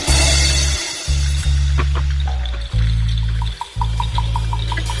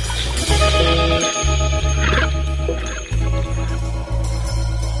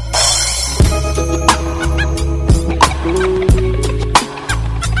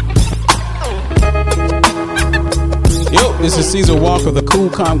This is Caesar Walker, the cool,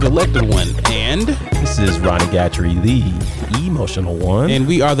 calm, collected one. And this is Ronnie Gatrey, the emotional one. And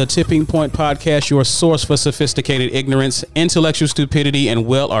we are the Tipping Point Podcast, your source for sophisticated ignorance, intellectual stupidity, and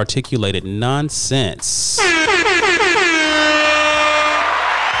well-articulated nonsense.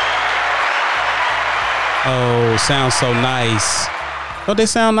 Oh, sounds so nice. Don't they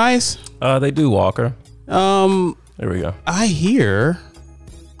sound nice? They do, Walker. There we go. I hear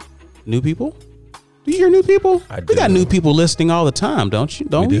new people. Do you hear new people? I do. We got new people listening all the time, don't you?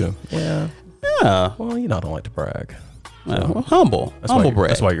 Don't we? Do. Yeah. Yeah. Well, you know, I don't like to brag. Well, humble brag.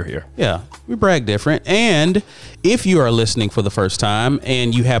 That's why you're here. Yeah, we brag different. And if you are listening for the first time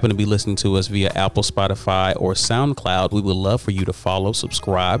and you happen to be listening to us via Apple, Spotify, or SoundCloud, we would love for you to follow,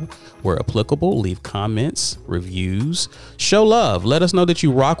 subscribe where applicable, leave comments, reviews, show love. Let us know that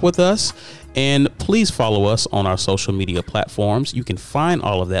you rock with us. And please follow us on our social media platforms. You can find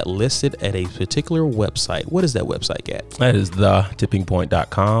all of that listed at a particular website. What is that website, Gat? That is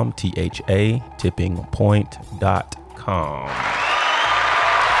thetippingpoint.com, THA, tippingpoint.com.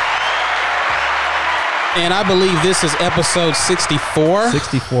 And I believe this is episode 64.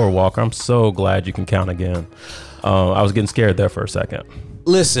 64, Walker. I'm so glad you can count again. I was getting scared there for a second.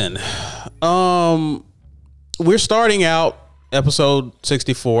 Listen, we're starting out episode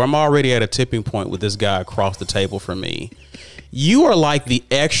 64. I'm already at a tipping point with this guy across the table from me. You are like the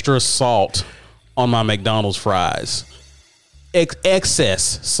extra salt on my McDonald's fries.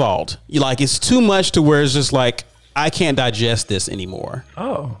 Excess salt. You like, it's too much to where it's just like, I can't digest this anymore.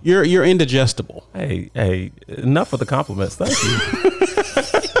 Oh, you're indigestible. Hey, enough of the compliments. Thank you.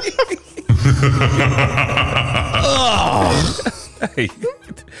 Hey,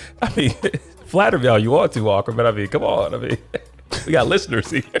 I mean, flatter me all you want to, Walker, but I mean, come on. I mean, we got listeners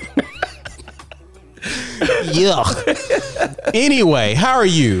here. Yuck. Anyway, how are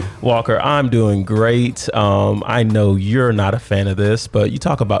you? Walker, I'm doing great. I know you're not a fan of this, but you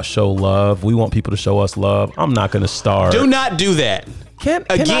talk about show love. We want people to show us love. I'm not going to start. Do not do that.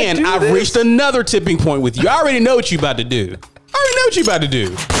 Again, I've reached another tipping point with you. I already know what you're about to do.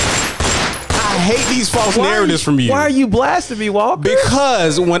 I hate these false narratives from you. Why are you blasting me, Walker?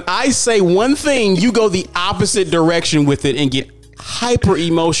 Because when I say one thing, you go the opposite direction with it and get hyper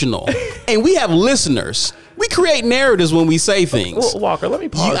emotional. And we have listeners. We create narratives when we say things. Well, Walker, let me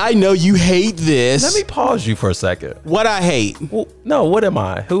pause. I know you hate this. Let me pause you for a second. What I hate? Well, no, what am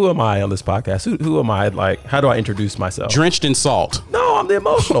I? Who am I on this podcast? Who am I? Like, how do I introduce myself? Drenched in salt. No, I'm the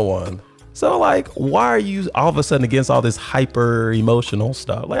emotional one. So, like, why are you all of a sudden against all this hyper emotional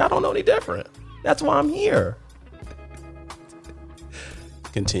stuff? Like, I don't know any different. That's why I'm here.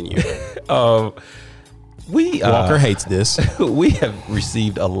 Continue. Walker hates this. We have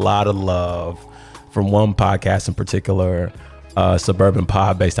received a lot of love from one podcast in particular, Suburban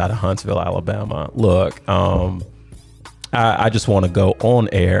Pod based out of Huntsville, Alabama. Look, I just want to go on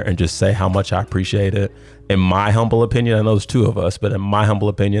air and just say how much I appreciate it. In my humble opinion, I know there's two of us, but in my humble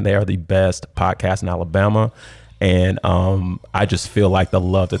opinion, they are the best podcast in Alabama. And I just feel like the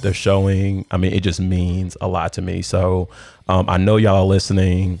love that they're showing, I mean, it just means a lot to me. So I know y'all are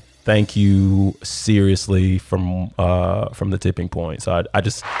listening. Thank you seriously from the tipping point. So I had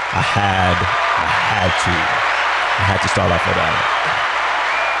to start off with that.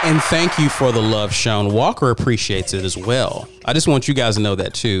 And thank you for the love shown. Walker appreciates it as well. I just want you guys to know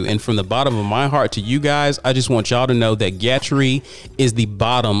that too. And from the bottom of my heart to you guys, I just want y'all to know that Gatrey is the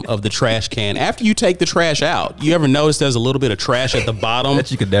bottom of the trash can. After you take the trash out, you ever notice there's a little bit of trash at the bottom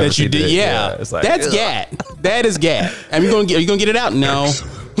that you could never see? Yeah, it's like, that's Gat. That is Gat. Are you gonna get it out? No,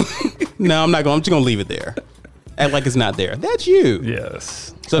 no, I'm not going. I'm just gonna leave it there. Act like it's not there. That's you.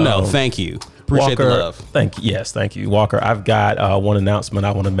 Yes. So no, thank you. Appreciate Walker, the love. Thank you, Walker. I've got one announcement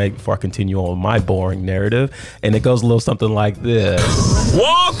I want to make before I continue on my boring narrative, and it goes a little something like this.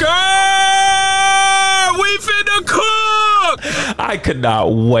 Walker, we finna cook. I could not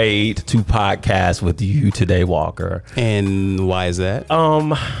wait to podcast with you today, Walker. And why is that?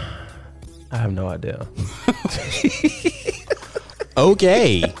 I have no idea.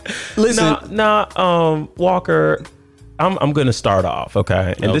 Okay. Listen. Walker, I'm going to start off,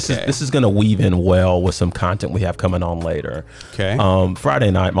 okay? And this is going to weave in well with some content we have coming on later. Okay. Friday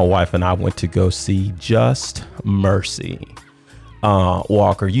night, my wife and I went to go see Just Mercy.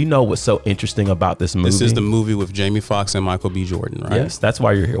 Walker, you know what's so interesting about this movie? This is the movie with Jamie Foxx and Michael B. Jordan, right? Yes, that's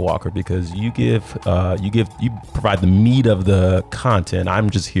why you're here, Walker, because you provide the meat of the content.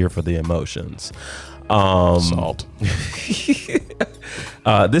 I'm just here for the emotions. Salt.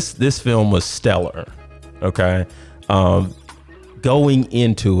 This film was stellar. Okay. Going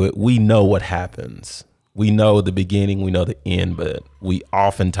into it, we know what happens. we know the beginning, we know the end, but we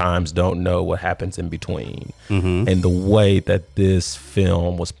oftentimes don't know what happens in between. Mm-hmm. And the way that this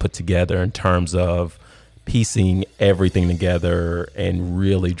film was put together in terms of piecing everything together and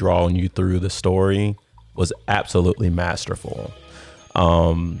really drawing you through the story was absolutely masterful.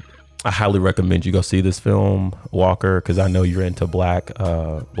 I highly recommend you go see this film, Walker, because I know you're into black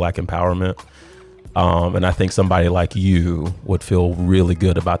empowerment. And I think somebody like you would feel really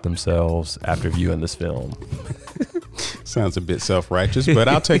good about themselves after viewing this film. Sounds a bit self-righteous, but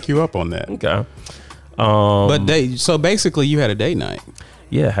I'll take you up on that. Okay. So basically you had a date night.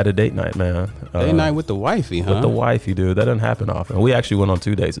 Yeah, had a date night, man. Date night with the wifey, huh? With the wifey, dude. That doesn't happen often. We actually went on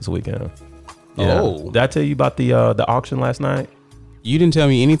 2 dates this weekend. Yeah. Oh. Did I tell you about the auction last night? You didn't tell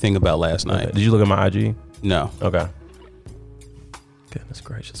me anything about last night. Okay. Did you look at my IG? No. Okay. Goodness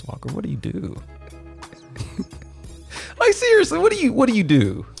gracious, Walker. What do you do? Like, seriously, what do you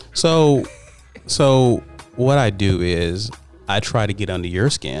do? So what I do is I try to get under your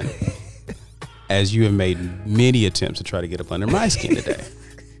skin, as you have made many attempts to try to get up under my skin today.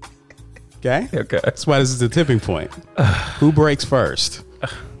 Okay? That's why this is the tipping point. Who breaks first?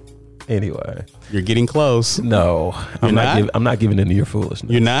 Anyway. You're getting close. No. I'm not giving in to your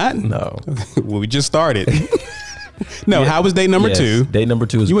foolishness. You're not? No. Well, we just started. No, how was date number 2? Date number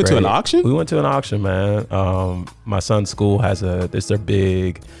 2 is You went great. to an auction? We went to an auction, man. My son's school has it's their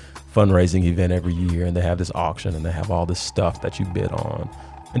big fundraising event every year, and they have this auction, and they have all this stuff that you bid on.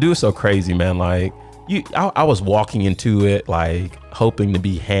 And dude, it's so crazy, man. Like, I was walking into it like hoping to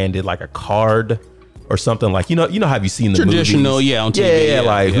be handed like a card or something, like, you know how you seen the traditional movies? On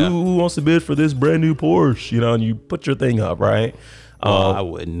TV. Who wants to bid for this brand new Porsche? And you put your thing up, right? Well, I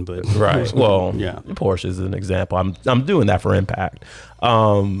wouldn't, but right. Well, yeah, Porsche is an example. I'm doing that for impact.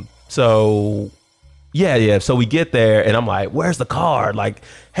 So we get there, and I'm like, "Where's the card? Like,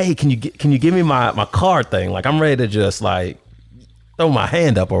 hey, can you give me my card thing? Like, I'm ready to just like throw my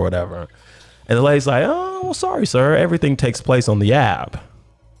hand up or whatever." And the lady's like, "Oh, well, sorry, sir. Everything takes place on the app."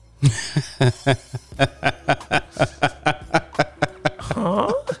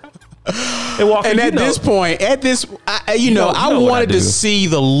 Huh? And at this point, I wanted to see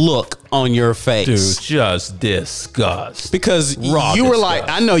the look on your face. Dude, just disgust. Because you were like,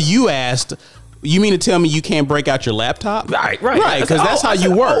 I know you asked, you mean to tell me you can't break out your laptop? Right. Because that's how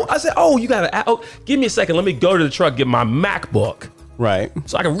you work. I said, you got to, give me a second. Let me go to the truck, get my MacBook. Right.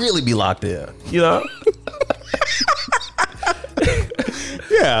 So I can really be locked in, you know?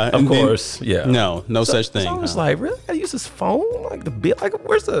 Yeah, of course. Yeah. No such thing. So I was like, really? I use this phone? Like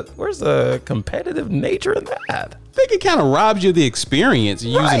where's the competitive nature in that? I think it kind of robs you of the experience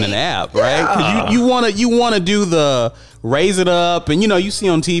using an app, right? Because you want to do the raise it up, and you see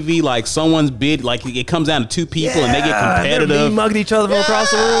on TV like someone's bid, like it comes down to 2 people and they get competitive. They mugged each other from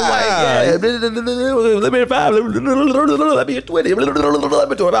across the room. Like, let me 5, let me 20, let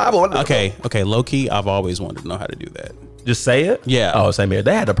me 25. Okay. Low key, I've always wanted to know how to do that. Just say it? Yeah. Oh, same here.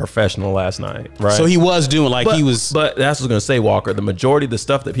 They had a professional last night, right? So he was doing But that's what I was going to say, Walker. The majority of the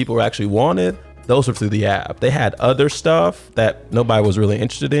stuff that people actually wanted, those were through the app. They had other stuff that nobody was really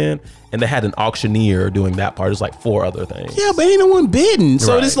interested in, and they had an auctioneer doing that part. It's like 4 other things. Yeah, but ain't no one bidding.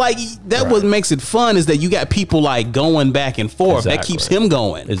 So Right. it's like, what makes it fun is that you got people like going back and forth. Exactly. That keeps him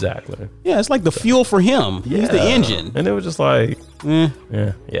going. Exactly. Yeah, it's like the fuel for him. Yeah. He's the engine. And it was just like,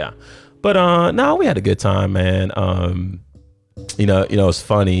 yeah. But no, we had a good time, man. It's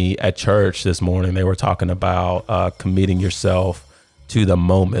funny, at church this morning, they were talking about committing yourself to the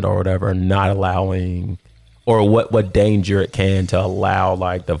moment or whatever, not allowing, or what danger it can to allow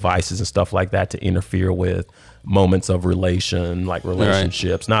like devices and stuff like that to interfere with moments of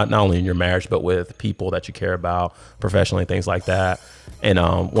relationships, right. Not only in your marriage, but with people that you care about professionally, things like that. And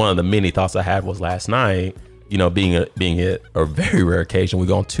one of the many thoughts I had was last night, being it a very rare occasion, we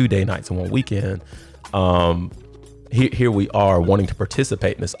go on 2 day nights in one weekend. Here we are wanting to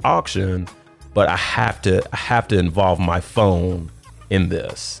participate in this auction, but I have to involve my phone in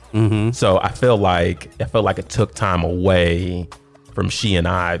this. Mm-hmm. So I felt like it took time away from she and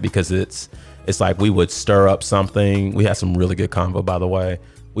I, because it's like we would stir up something. We had some really good convo, by the way.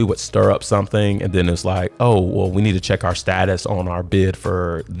 We would stir up something, and then it's like, oh, well, we need to check our status on our bid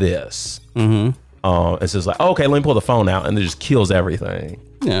for this. Mm-hmm. It's just like, okay, let me pull the phone out, and it just kills everything.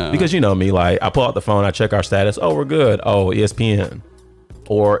 Yeah. Because you know me, like I pull out the phone, I check our status. Oh, we're good. Oh, ESPN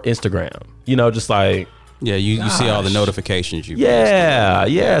or Instagram. Just like, yeah, you see all the notifications you.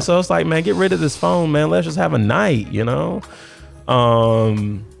 Yeah. So it's like, man, get rid of this phone, man. Let's just have a night,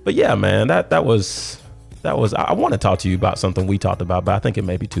 But yeah, man, that was. I want to talk to you about something we talked about, but I think it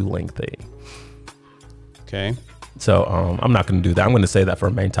may be too lengthy. Okay. So I'm not going to do that. I'm going to say that for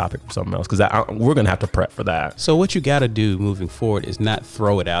a main topic for something else because we're going to have to prep for that. So what you got to do moving forward is not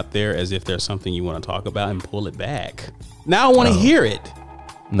throw it out there as if there's something you want to talk about and pull it back. Now I want to hear it.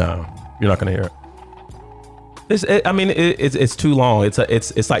 No, you're not going to hear it. It's too long.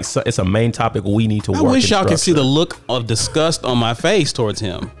 It's a main topic we need to work. I wish y'all could see the look of disgust on my face towards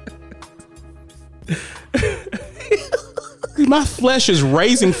him. My flesh is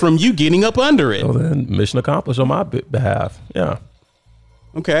raising from you getting up under it. Well, then mission accomplished on my behalf. Yeah.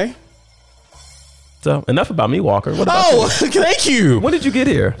 Okay. So enough about me, Walker. What about you? Thank you. When did you get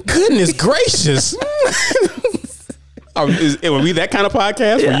here? Goodness gracious. Are we that kind of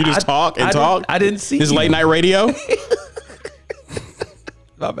podcast where you just talk? I didn't see this late night radio.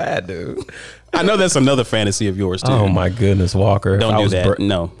 Not bad, dude. I know that's another fantasy of yours too. Oh my goodness, Walker! Don't do that.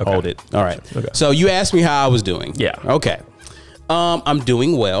 No, okay. Hold it. All right. Okay. So you asked me how I was doing. Yeah. Okay. I'm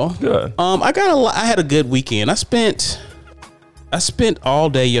doing well. Good. I had a good weekend. I spent all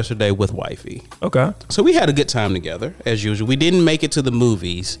day yesterday with wifey. Okay. So we had a good time together as usual. We didn't make it to the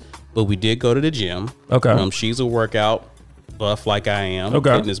movies, but we did go to the gym. Okay. She's a workout buff like I am.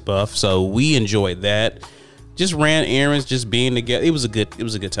 Okay. Fitness buff. So we enjoyed that. Just ran errands, just being together. It was a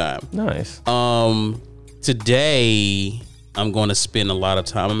good time. Nice. Today I'm going to spend a lot of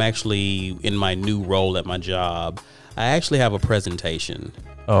time. I'm actually in my new role at my job. I actually have a presentation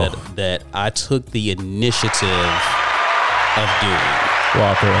that I took the initiative of doing.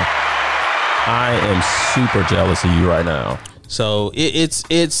 Walker, I am super jealous of you right now. So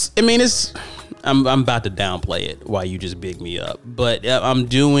I'm about to downplay it while you just big me up, but I'm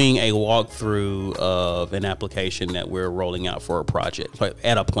doing a walkthrough of an application that we're rolling out for a project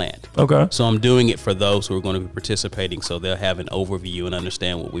at a plant. Okay. So I'm doing it for those who are going to be participating, so they'll have an overview and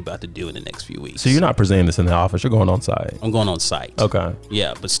understand what we're about to do in the next few weeks. So you're not presenting this in the office; you're going on site. I'm going on site. Okay.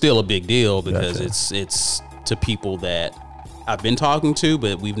 Yeah, but still a big deal because it's to people that I've been talking to,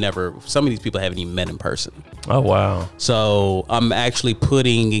 but some of these people haven't even met in person. Oh wow. So I'm actually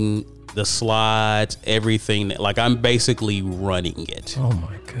putting the slides, everything, I'm basically running it. Oh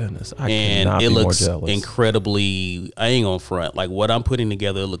my goodness. And it looks incredibly, I ain't gonna front. What I'm putting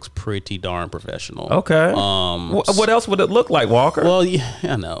together looks pretty darn professional. Okay. What else would it look like, Walker? Well, yeah,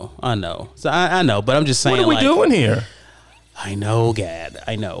 I know. So I know, but I'm just saying. What are we doing here? I know, Gad.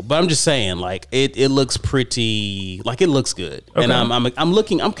 I know, but I'm just saying, it looks pretty, it looks good, okay. And I'm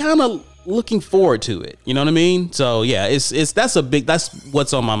kind of looking forward to it. You know what I mean? So yeah, that's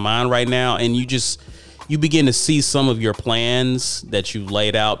what's on my mind right now, and you begin to see some of your plans that you've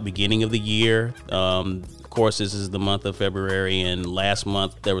laid out beginning of the year. Of course, this is the month of February, and last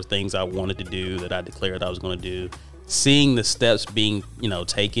month there were things I wanted to do that I declared I was going to do. Seeing the steps being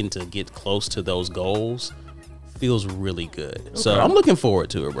taken to get close to those goals feels really good. Okay. So I'm looking forward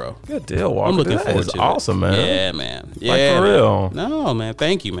to it, bro. Good deal, Walker. I'm looking forward to it. Awesome, man. Yeah, man. Yeah, for real. No, man.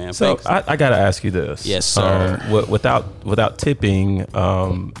 Thank you, man. So I got to ask you this. Yes, sir. Without tipping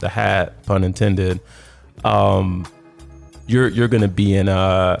the hat, pun intended, you're going to be in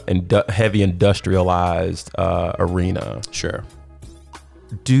a heavy industrialized arena. Sure.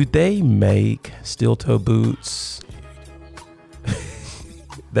 Do they make steel toe boots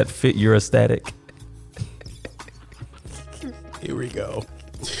that fit your aesthetic? Here we go.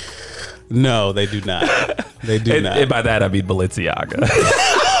 No, they do not. They do not. And by that, I mean Balenciaga.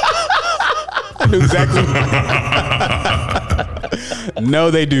 I knew exactly. No,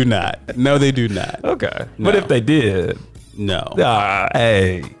 they do not. No, they do not. Okay. No. But if they did. No.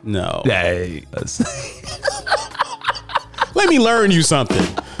 Hey. No. Hey. Let me learn you something.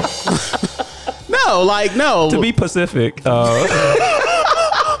 No. To be Pacific.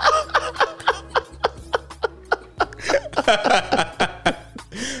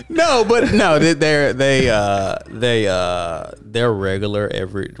 They're regular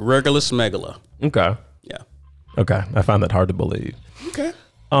smegula. Okay. Yeah. Okay. I find that hard to believe. Okay.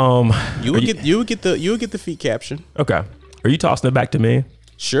 You would get the feet caption. Okay. Are you tossing it back to me?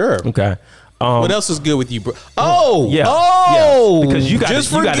 Sure. Okay. What else is good with you, bro? Oh, yeah. Oh, yeah. Because you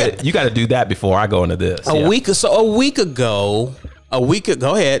got to do that before I go into this. A week ago.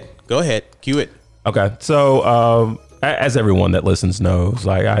 Go ahead. Cue it. Okay. So, as everyone that listens knows,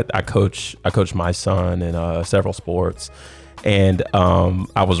 I coach my son in several sports, and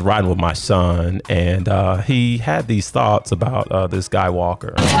I was riding with my son, and he had these thoughts about this guy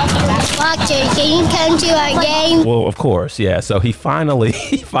Walker. Walker, can you come to our game? Well, of course, yeah. So he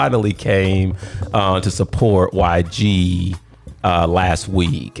finally came to support YG last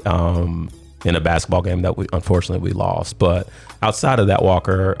week in a basketball game that we unfortunately lost. But outside of that,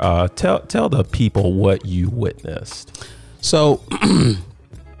 Walker, tell the people what you witnessed. So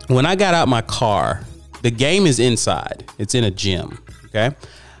when I got out my car The game is inside. It's in a gym. Okay.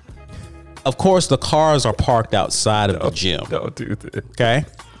 Of course, the cars are parked outside of the gym. Don't do this. Okay.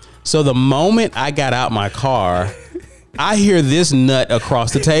 So the moment I got out my car, I hear this nut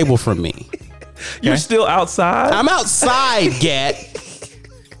across the table from me. You're still outside? I'm outside, Gat.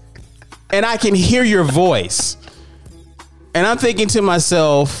 And I can hear your voice. And I'm thinking to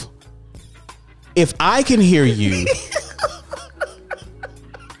myself, if I can hear you,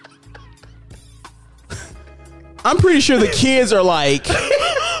 I'm pretty sure the kids are like,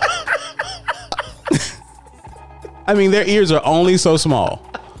 I mean, their ears are only so small.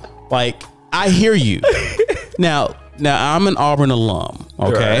 Like, I hear you. Now I'm an Auburn alum,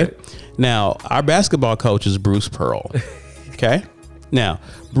 okay? Right. Now, our basketball coach is Bruce Pearl. Okay? Now,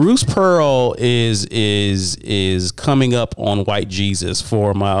 Bruce Pearl is coming up on White Jesus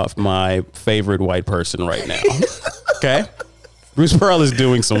for my favorite white person right now. Okay? Bruce Pearl is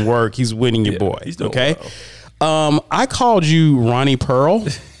doing some work. He's winning your boy. He's doing okay? well. I called you Ronnie Pearl.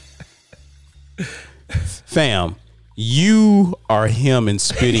 Fam, you are him and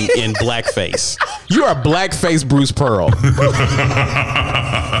spitting in blackface. You are blackface Bruce Pearl.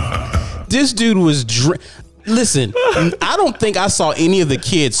 This dude was listen, I don't think I saw any of the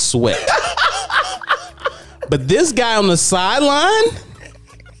kids sweat. But this guy on the sideline,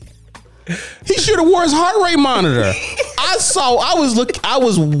 he should have wore his heart rate monitor. I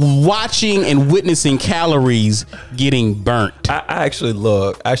was watching and witnessing calories getting burnt. I actually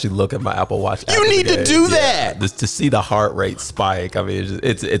look at my Apple Watch. You need to do that. Just to see the heart rate spike. I mean,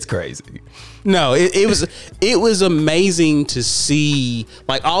 it's crazy. No, it was amazing to see,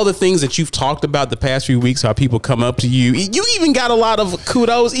 like, all the things that you've talked about the past few weeks, how people come up to you. You even got a lot of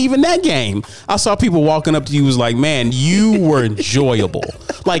kudos, even that game. I saw people walking up to you was like, man, you were enjoyable.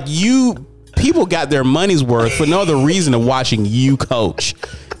 Like, people got their money's worth for no other reason than watching you coach.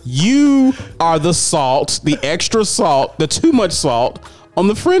 You are the salt, the extra salt, the too much salt on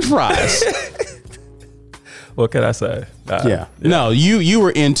the French fries. What can I say? Yeah. No, you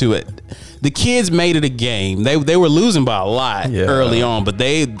were into it. The kids made it a game. They were losing by a lot early on, but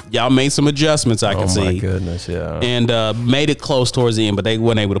y'all made some adjustments, I can see. Oh my goodness, yeah. And made it close towards the end, but they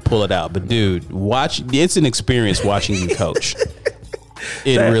weren't able to pull it out. But dude, it's an experience watching you coach.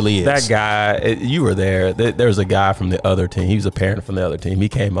 It really is. That guy, you were there. There was a guy from the other team. He was a parent from the other team. He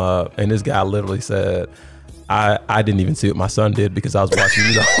came up, and this guy literally said, I didn't even see what my son did because I was watching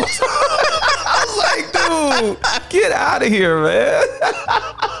you the whole time. I was like, dude, get out of here, man.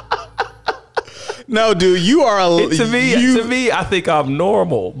 No, dude, you are to me, I think I'm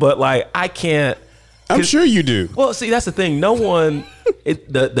normal, but like I can't. I'm sure you do. Well, see, that's the thing. No one,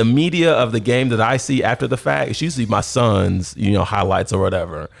 the media of the game that I see after the fact, it's usually my son's, highlights or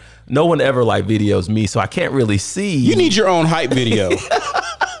whatever. No one ever like videos me, so I can't really see. You need your own hype video.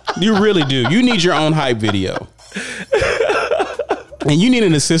 You really do. You need your own hype video. And you need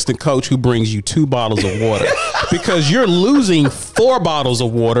an assistant coach who brings you 2 bottles of water because you're losing 4 bottles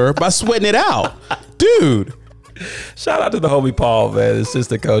of water by sweating it out, dude. Shout out to the homie Paul, man,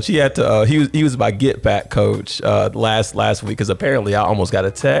 assistant coach. He had to. He was my get back coach last week because apparently I almost got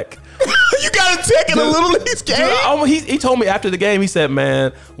a tech. You got a tech in a Little Leagues game? He told me after the game. He said,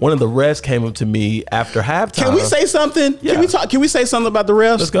 "Man, one of the refs came up to me after halftime." Can we say something? Yeah. Can we say something about the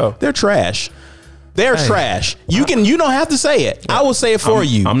refs? Let's go. They're trash. They're trash. You don't have to say it. I will say it for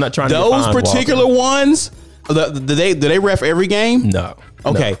you. I'm not trying to those particular ones. Do they ref every game? No.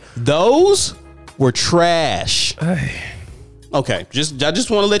 Okay, those were trash. Okay, I just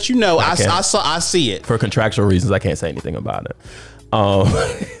want to let you know. I see it. For contractual reasons, I can't say anything about it.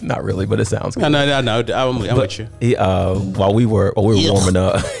 Not really, but it sounds good. No. I'm with you. While we were warming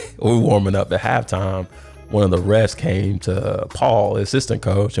up, at halftime, one of the refs came to Paul, the assistant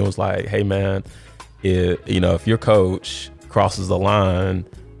coach, and was like, "Hey, man, if your coach crosses the line,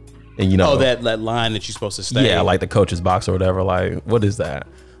 and that line that you're supposed to stay, like the coach's box or whatever, like what is that?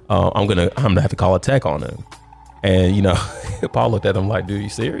 I'm gonna have to call a tech on him." And Paul looked at him like, "Dude, you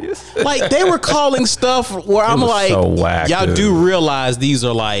serious?" Like they were calling stuff where I'm like, so whack, y'all dude. do realize these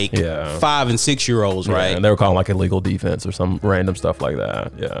are like 5 and 6 year olds, right? And they were calling like illegal defense or some random stuff like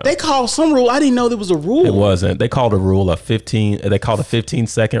that. Yeah, they called some rule. I didn't know there was a rule. It wasn't. They called a rule 15. They called a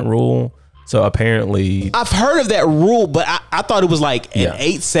 15-second rule. So apparently, I've heard of that rule, but I thought it was like an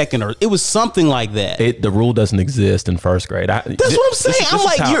 8-second or it was something like that. The rule doesn't exist in first grade. That's what I'm saying. I'm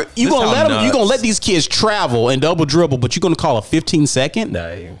like, you're gonna let these kids travel and double dribble, but you're gonna call a 15-second?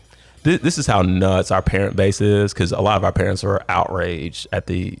 No. This is how nuts our parent base is, because a lot of our parents are outraged at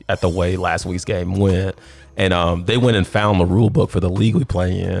the way last week's game went. And they went and found the rule book for the league we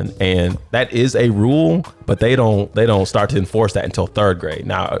play in, and that is a rule, but they don't start to enforce that until 3rd grade.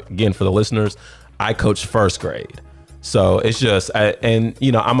 Now, again, for the listeners, I coached first grade. So it's just, and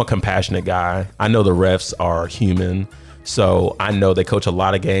you know, I'm a compassionate guy. I know the refs are human. So I know they coach a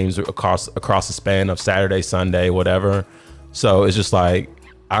lot of games across the span of Saturday, Sunday, whatever. So it's just like,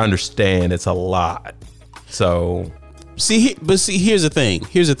 I understand it's a lot. So here's the thing.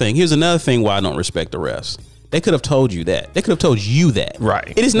 Here's another thing why I don't respect the refs. They could have told you that. They could have told you that.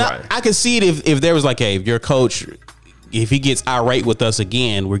 Right. It is not. Right. I could see it if there was like, hey, if your coach, if he gets irate with us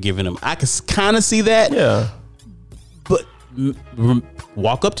again, we're giving him. I could kind of see that. Yeah. But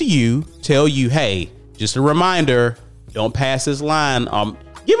walk up to you, tell you, hey, just a reminder, don't pass this line.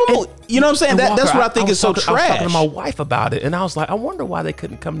 Give him, you know what I'm saying? That's what I think is so trash. I was talking to my wife about it, and I was like, I wonder why they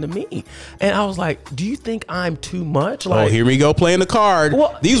couldn't come to me. And I was like, do you think I'm too much? Like, here we go playing the card.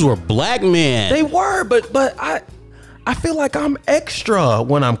 Well, these were black men. They were, but I feel like I'm extra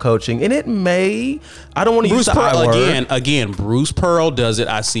when I'm coaching, and I don't want to use the I word. Again, Bruce Pearl does it.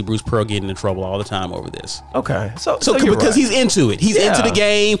 I see Bruce Pearl getting in trouble all the time over this. Okay. So because he's into it. He's into the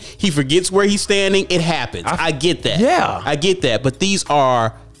game. He forgets where he's standing. It happens. I get that. Yeah. I get that. But these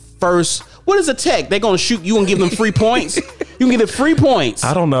are what is a tech? They're going to shoot you and give them free points? You can get them free points.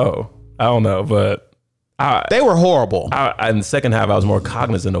 I don't know, but they were horrible. In the second half, I was more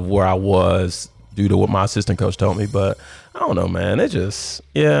cognizant of where I was due to what my assistant coach told me, but I don't know, man. It just,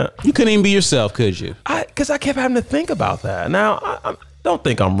 yeah. You couldn't even be yourself, could you? Because I kept having to think about that. Now, I don't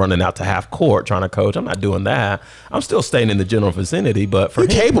think I'm running out to half court trying to coach. I'm not doing that. I'm still staying in the general vicinity, but you're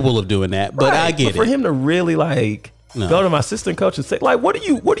capable of doing that. But I get it. For him to really go to my assistant coach and say, like, what are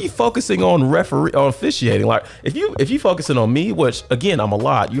you focusing on officiating? Like, if you focusing on me, which again I'm a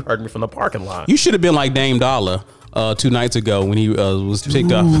lot. You heard me from the parking lot. You should have been like Dame Dollar 2 nights ago when he was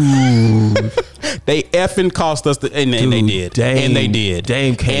picked up. They effing cost us and they did.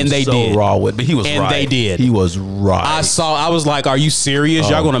 Dame came raw with, but he was right. And they did. He was right. I was like, are you serious?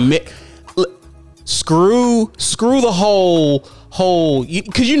 Y'all gonna screw the whole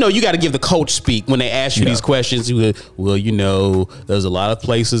because you got to give the coach speak when they ask you these questions. Well, there's a lot of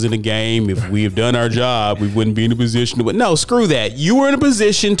places in the game. If we have done our job, we wouldn't be in a position to win. No, screw that. You were in a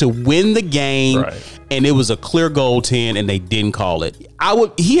position to win the game, and it was a clear goaltend, and they didn't call it.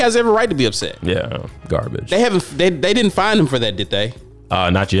 He has every right to be upset. Yeah, garbage. They didn't fine him for that, did they?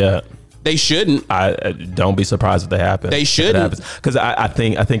 Not yet. They shouldn't. I don't be surprised if they happen. They shouldn't, because I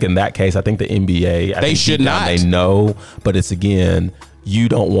think in that case, I think the NBA they should not. They know, but it's again, you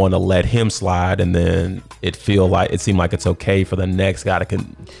don't want to let him slide, and then it seemed like it's okay for the next guy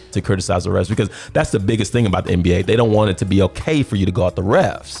to criticize the refs, because that's the biggest thing about the NBA. They don't want it to be okay for you to go at the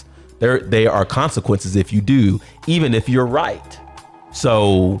refs. There are consequences if you do, even if you're right.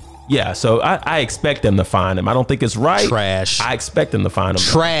 So. Yeah, so I expect them to fine him. I don't think it's right. Trash. I expect them to fine him.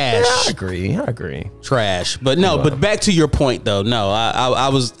 Trash. Yeah, I agree. Trash. But no, but back to your point though. No,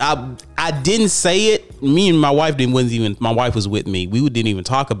 I didn't say it. Me and my wife my wife was with me. We didn't even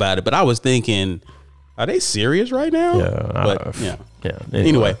talk about it. But I was thinking, are they serious right now? Yeah. But yeah.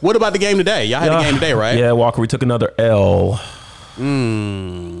 Anyway, what about the game today? Y'all had a game today, right? Yeah, Walker, we took another L.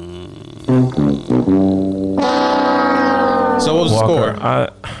 So what was Walker, the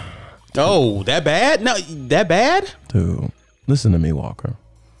score? Oh, that bad? No, that bad? Dude, listen to me, Walker.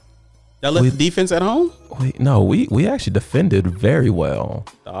 Y'all left the defense at home? We actually defended very well.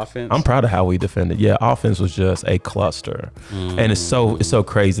 The offense? I'm proud of how we defended. Yeah, offense was just a cluster. And it's so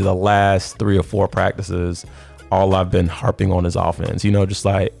crazy. The last 3 or 4 practices, all I've been harping on is offense. Just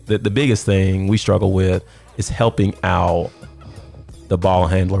like the biggest thing we struggle with is helping out the ball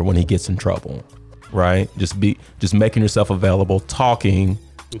handler when he gets in trouble, right? Just making yourself available, talking,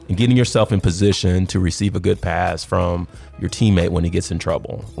 and getting yourself in position to receive a good pass from your teammate when he gets in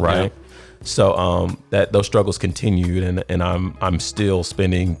trouble, right? Yeah. So those struggles continued, and I'm still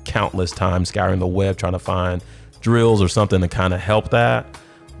spending countless time scouring the web trying to find drills or something to kind of help that.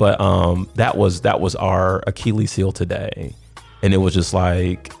 But that was our Achilles heel today, and it was just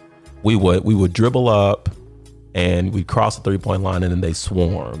like we would dribble up and we'd cross the 3-point line, and then they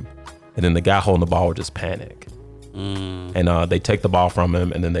swarm, and then the guy holding the ball would just panic. And they take the ball from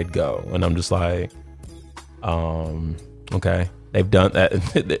him, and then they'd go. And I'm just like, okay. They've done that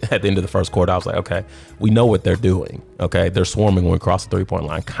at the end of the first quarter. I was like, okay, we know what they're doing. Okay, they're swarming when we cross the 3-point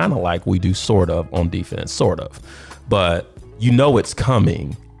line, kind of like we do sort of on defense, sort of. But it's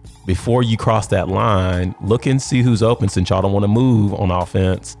coming before you cross that line. Look and see who's open, since y'all don't want to move on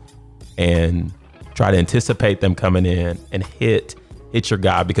offense, and try to anticipate them coming in and hit your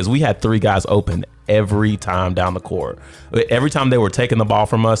guy, because we had 3 guys open every time down the court. Every time they were taking the ball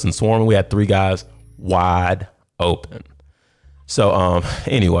from us and swarming, we had 3 guys wide open. So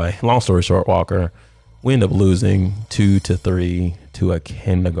anyway, long story short, Walker, we ended up losing 2-3 to a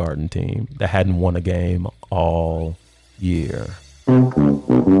kindergarten team that hadn't won a game all year.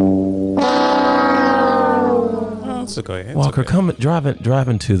 So go ahead. Walker,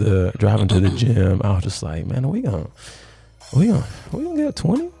 driving to the gym. I was just like, man, are we gonna get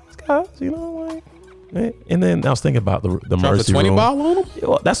 20 guys? You know, like. And then I was thinking about the mercy 20 room. ball on them? Yeah,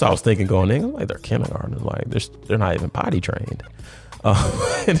 well, that's what I was thinking going in. I'm like, they're kindergarten. Like, they're not even potty trained.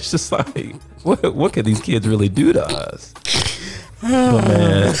 And it's just like, what could these kids really do to us? But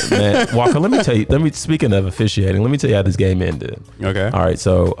man, Walker, let me tell you. Speaking of officiating, let me tell you how this game ended. Okay. All right.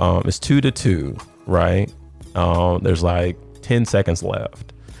 So it's 2-2, right? There's like 10 seconds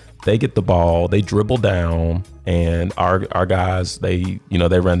left. They get the ball, they dribble down, and our guys, they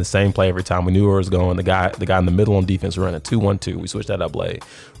ran the same play every time. We knew where it was going. The guy in the middle on defense ran a 2-1-2. We switched that up late.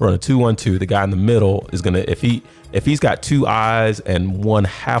 Run a 2-1-2. The guy in the middle is gonna, if he's got two eyes and one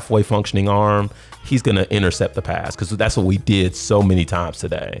halfway functioning arm, he's gonna intercept the pass, because that's what we did so many times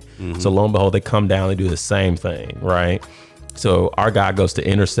today. Mm-hmm. So lo and behold, they come down, they do the same thing, right? So our guy goes to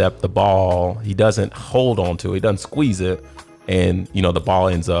intercept the ball. He doesn't hold on to it. He doesn't squeeze it. And, the ball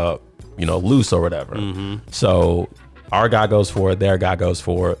ends up, loose or whatever. Mm-hmm. So our guy goes for it. Their guy goes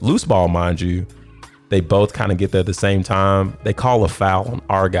for it. Loose ball, mind you. They both kind of get there at the same time. They call a foul on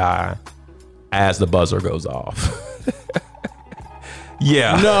our guy as the buzzer goes off.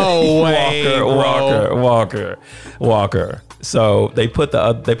 Yeah. No way, Walker. So they put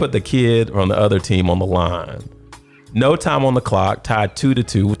the kid on the other team on the line. No time on the clock, tied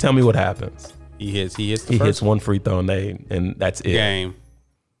 2-2. Well, tell me what happens. He hits one free throw and that's it. Game.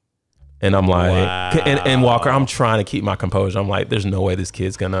 And I'm like, wow. and Walker, I'm trying to keep my composure. I'm like, there's no way this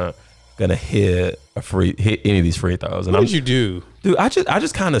kid's gonna hit any of these free throws. And what did you do, dude? I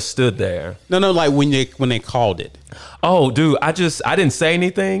just kind of stood there. No, like when they called it. Oh, dude, I didn't say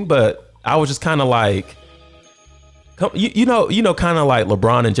anything, but I was just kind of like, you know, kind of like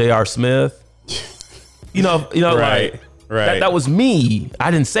LeBron and J.R. Smith. You know, right, like right. That was me.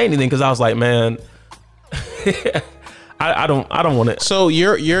 I didn't say anything because I was like, man, I don't want to. So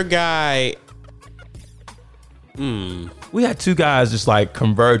your guy. We had two guys just like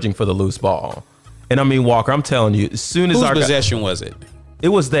converging for the loose ball, and I mean, Walker, I'm telling you, as soon as whose our possession was it? It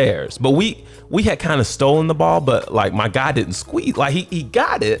was theirs, but we had kind of stolen the ball, but like my guy didn't squeeze. Like he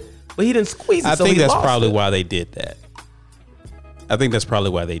got it, but he didn't squeeze it. I so think he that's lost probably it. why they did that.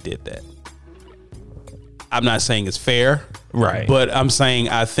 I'm not saying it's fair, right? But I'm saying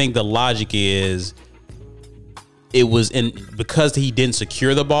I think the logic is it was because he didn't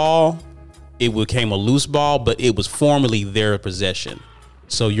secure the ball, it became a loose ball, but it was formerly their possession.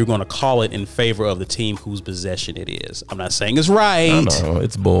 So you're going to call it in favor of the team whose possession it is. I'm not saying it's right. I know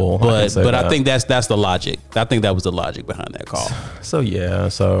it's bull, but I think that's the logic. I think that was the logic behind that call. So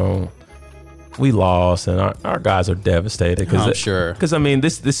we lost, and our guys are devastated. I'm sure. Because I mean,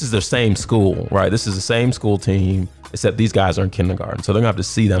 this is their same school, right? This is the same school team, except these guys are in kindergarten, so they're gonna have to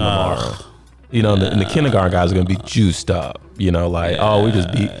see them tomorrow. And the kindergarten guys are gonna be juiced up. We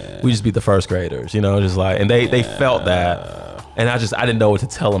just beat the first graders. Just like, and they felt that, and I didn't know what to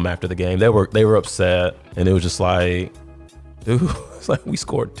tell them after the game. They were upset, and it was just like, dude, it's like we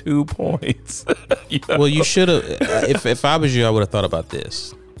scored 2 points. Well, you should have. If I was you, I would have thought about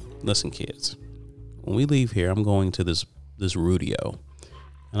this. Listen, kids, when we leave here, I'm going to this Rudio,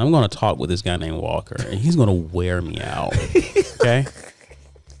 and I'm going to talk with this guy named Walker, and he's going to wear me out. Okay?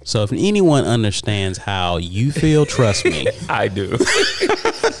 So if anyone understands how you feel, trust me. I do.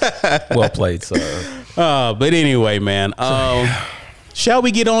 Well played, sir. But anyway, man, shall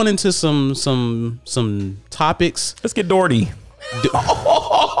we get on into some topics? Let's get Doherty.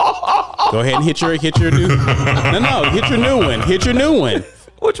 Go ahead and hit your new. No, hit your new one. Hit your new one.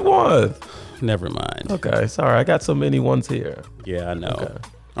 Which one? Never mind. Okay, sorry. I got so many ones here. Yeah, I know. Okay.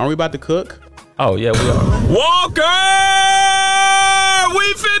 Aren't we about to cook? Oh, yeah, we are. Walker!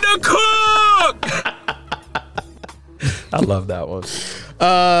 We finna cook! I love that one.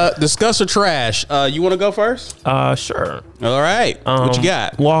 Discuss or trash. You want to go first? Sure. All right. What you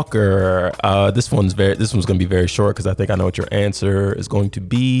got? Walker, this one's gonna be very short because I think I know what your answer is going to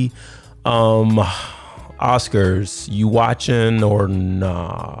be. Oscars, you watching or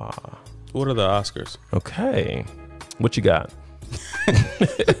nah? What are the Oscars? Okay. What you got?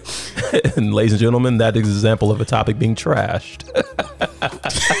 And ladies and gentlemen, that is an example of a topic being trashed.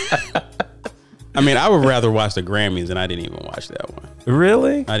 I mean, I would rather watch the Grammys, and I didn't even watch that one.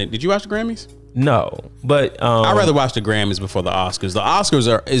 Really? I didn't. Did you watch the Grammys? No, but I'd rather watch the Grammys before the Oscars. The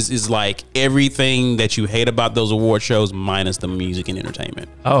Oscars is like everything that you hate about those award shows minus the music and entertainment.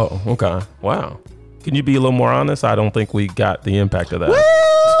 Oh, okay. Wow. Can you be a little more honest? I don't think we got the impact of that.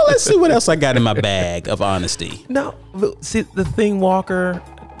 Well, let's see what else I got in my bag of honesty. No, see the thing, Walker.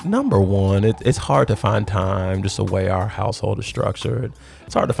 Number one, it's hard to find time, just the way our household is structured.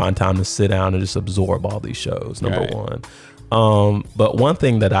 It's hard to find time to sit down and just absorb all these shows. Number one. But one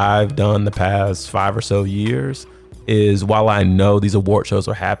thing that I've done the past 5 or so years is, while I know these award shows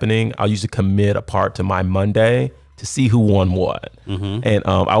are happening, I'll usually commit a part to my Monday to see who won what. And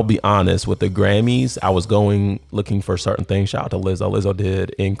I'll be honest, with the Grammys, I was looking for certain things. Shout out to Lizzo. Lizzo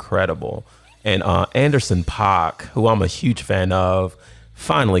did incredible. And Anderson .Paak, who I'm a huge fan of,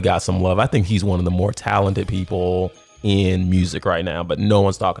 finally got some love. I think he's one of the more talented people in music right now, but no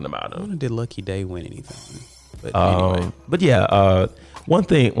one's talking about him. When did Lucky Day win anything? But anyway. But yeah, one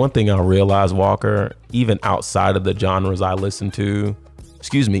thing I realized, Walker, even outside of the genres I listen to,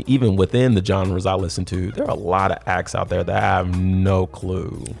 even within the genres I listen to, there are a lot of acts out there that I have no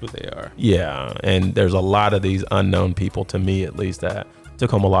clue who they are. Yeah, and there's a lot of these unknown people, to me at least, that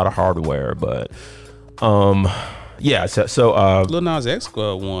took home a lot of hardware. But yeah, so Lil Nas X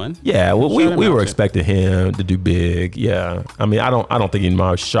won. Yeah, well, we were expecting him to do big. Yeah, I mean, I don't think anyone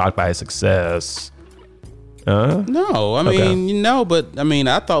was shocked by his success. No, I mean, no, but I mean,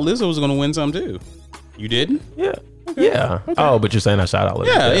 I thought Lizzo was going to win some too. You didn't? Yeah. Okay. Yeah. Okay. Oh, but you're saying I shout out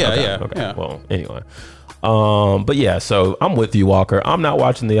Lizzo. Yeah. Okay. Well, anyway. But yeah, so I'm with you, Walker. I'm not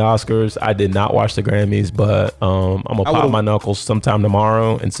watching the Oscars. I did not watch the Grammys, but I'm gonna pop my knuckles sometime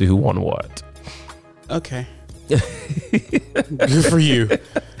tomorrow and see who won what. Okay. Good for you.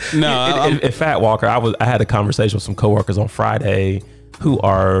 No, in fact, Walker, I had a conversation with some coworkers on Friday who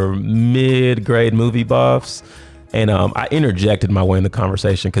are mid-grade movie buffs, and I interjected my way in the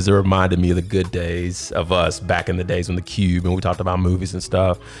conversation because it reminded me of the good days of us back in the days on the Cube, and we talked about movies and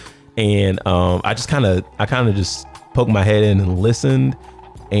stuff. And I kind of just poked my head in and listened,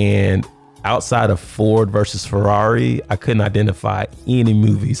 and outside of Ford versus Ferrari, I couldn't identify any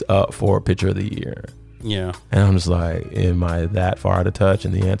movies up for Picture of the Year. Yeah. And I'm just like, am I that far out of touch?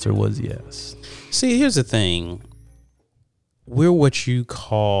 And the answer was yes. See, here's the thing. We're what you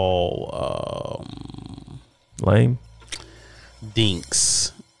call lame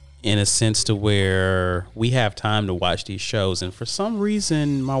dinks, in a sense to where we have time to watch these shows. And for some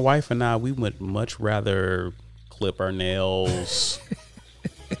reason, my wife and I, we would much rather clip our nails,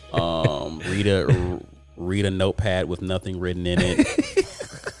 read a notepad with nothing written in it.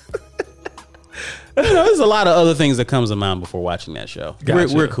 You know, there's a lot of other things that comes to mind before watching that show.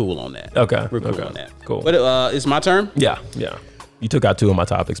 Gotcha. We're cool on that. Okay. We're cool on that. Cool. But it's my turn? Yeah. You took out 2 of my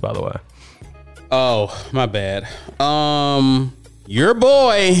topics, by the way. Oh, my bad. Your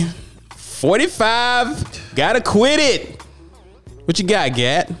boy, 45, gotta quit it. What you got,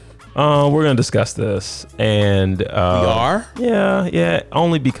 Gat? We're gonna discuss this, and we are. Yeah.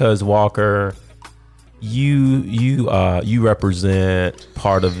 Only because, Walker, you represent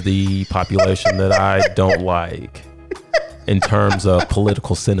part of the population that I don't like in terms of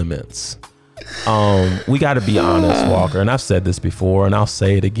political sentiments. We got to be honest, Walker, and I've said this before, and I'll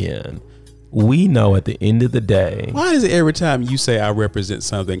say it again. We know at the end of the day. Why is it every time you say I represent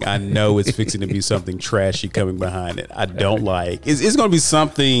something, I know it's fixing to be something trashy coming behind it? I don't like. It's going to be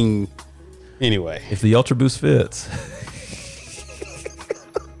something. Anyway, if the Ultra Boost fits.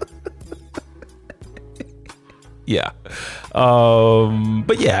 Yeah.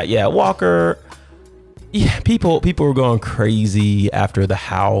 But yeah, Walker. Yeah, people were going crazy after the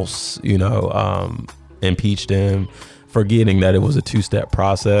House, impeached him, forgetting that it was a 2-step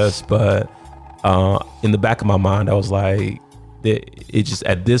process. But in the back of my mind, I was like, it just,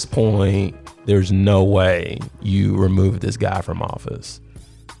 at this point, there's no way you remove this guy from office.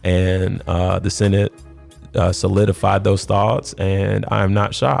 And the Senate solidified those thoughts, and I'm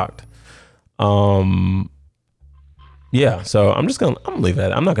not shocked. Yeah, so I'm gonna leave it at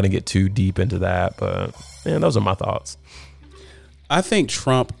that. I'm not gonna get too deep into that, but man, those are my thoughts. I think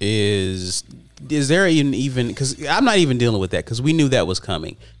Trump is there even because I'm not even dealing with that, because we knew that was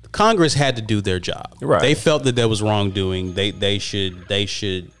coming. Congress had to do their job. Right. They felt that there was wrongdoing. They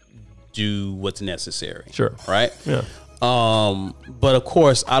should do what's necessary. Sure. Right? Yeah. But of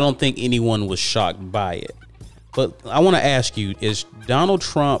course, I don't think anyone was shocked by it. But I want to ask you, is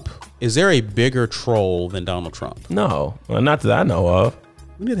there a bigger troll than Donald Trump? No, not that I know of.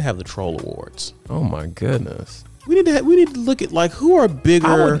 We need to have the troll awards. Oh my goodness. We need to look at, like, who are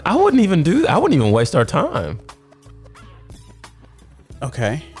bigger. I wouldn't even do that. I wouldn't even waste our time.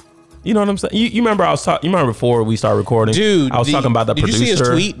 Okay. You know what I'm saying? You remember you remember before we started recording? Dude, I was talking about the producer. Did you see his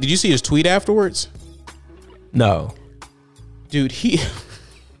tweet? Did you see his tweet afterwards? No. Dude, he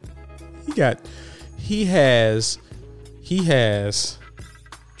has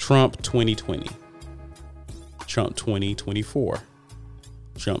Trump 2020, Trump 2024,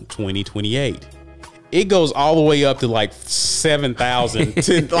 Trump 2028. It goes all the way up to like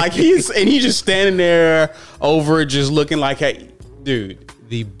 7,000. Like he's just standing there over just looking like, hey, dude,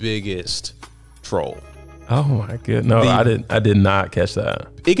 the biggest troll. Oh my goodness. No, I did not catch that.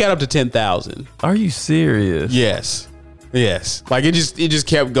 It got up to 10,000. Are you serious? Yes. Like it just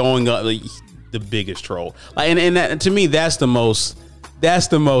kept going up. Like, the biggest troll. Like, and that, to me, that's the most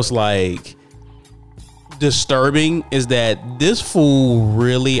like disturbing, is that this fool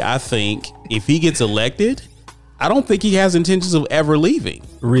really, I think, if he gets elected, I don't think he has intentions of ever leaving.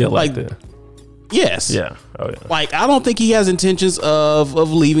 Reelected. Like, yes. Yeah. Oh yeah. Like, I don't think he has intentions of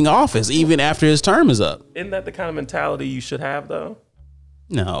leaving office even after his term is up. Isn't that the kind of mentality you should have, though?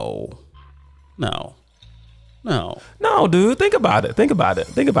 No, dude. Think about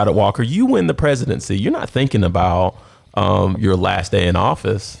it, Walker. You win the presidency. You're not thinking about your last day in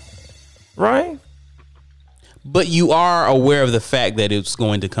office, right? But you are aware of the fact that it's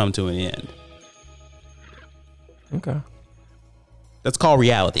going to come to an end. Okay. That's called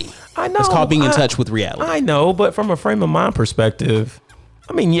reality. I know. It's called being in touch with reality. I know, but from a frame of mind perspective,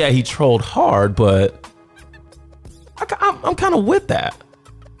 I mean, yeah, he trolled hard, but I'm kind of with that.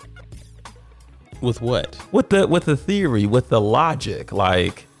 With what? With the theory, with the logic.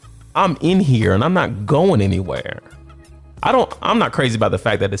 Like, I'm in here and I'm not going anywhere. I'm not crazy about the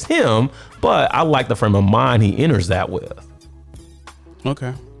fact that it's him, but I like the frame of mind he enters that with.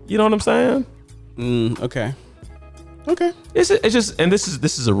 Okay. You know what I'm saying? Okay. It's just, and this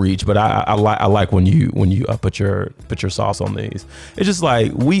is a reach, but I like when you put your sauce on these. It's just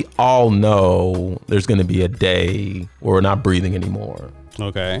like, we all know there's going to be a day where we're not breathing anymore.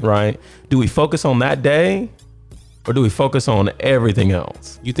 Okay. Right? Do we focus on that day, or do we focus on everything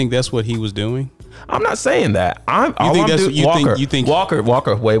else? You think that's what he was doing? I'm not saying that. Walker,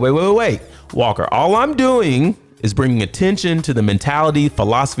 wait. Walker, all I'm doing is bringing attention to the mentality,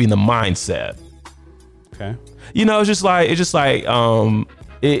 philosophy, and the mindset. Okay. You know, it's just like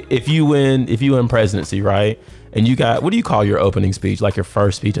if you win presidency, right? And you got, what do you call your opening speech? Like your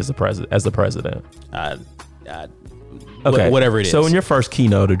first speech as the president? Okay. Whatever it is. So in your first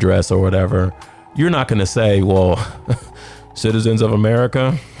keynote address or whatever, you're not going to say, well, citizens of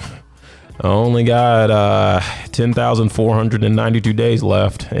America, I only got 10,492 days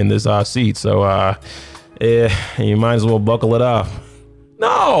left in this seat. So you might as well buckle it up.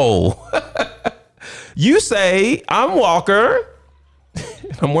 No. You say, I'm Walker,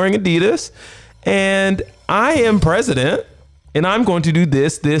 I'm wearing Adidas, and I am president, and I'm going to do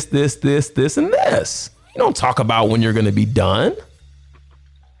this, and this. You don't talk about when you're going to be done.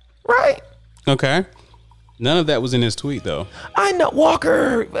 Right? Okay. None of that was in his tweet, though. I know,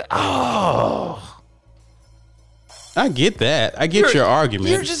 Walker. Oh. I get that. I get your argument.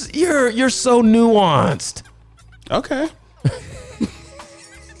 You're so nuanced. Okay.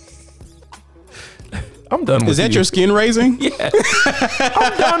 I'm done with you. Is that your skin raising? Yeah.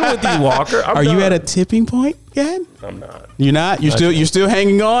 I'm done with you, Walker. Are you at a tipping point yet? I'm not. You're not? You're still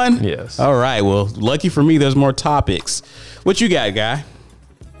hanging on? Yes. All right. Well, lucky for me, there's more topics. What you got, guy?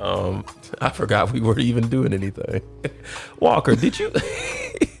 I forgot we were even doing anything. Walker, did you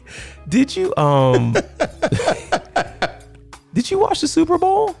did you watch the Super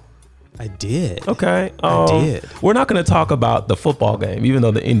Bowl? I did. Okay. I did. We're not going to talk about the football game, even though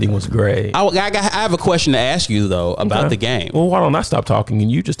the ending was great. I have a question to ask you, though, about the game. Well, why don't I stop talking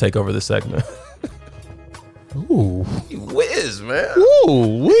and you just take over the segment? Ooh. Whiz, man.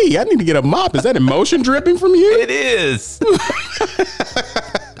 Ooh, wee. I need to get a mop. Is that emotion dripping from you? It is.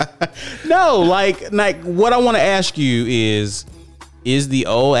 No, like what I want to ask you is the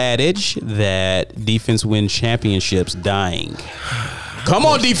old adage that defense wins championships dying? Come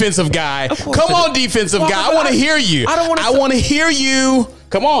on, defensive guy. Come on, defensive guy. I want to hear you. I want to hear you.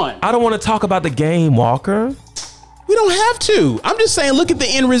 Come on. I don't want to talk about the game, Walker. We don't have to. I'm just saying, look at the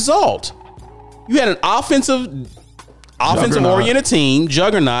end result. You had an offensive-oriented team,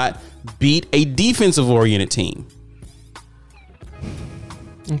 juggernaut, beat a defensive-oriented team.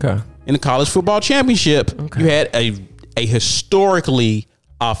 Okay. In the college football championship, you had a historically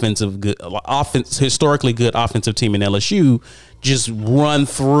good offensive team in LSU just run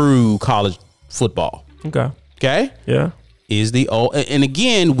through college football. Okay. Yeah. And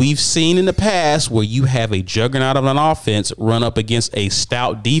again, we've seen in the past where you have a juggernaut of an offense run up against a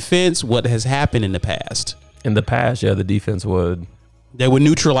stout defense. What has happened in the past? In the past, yeah, the defense would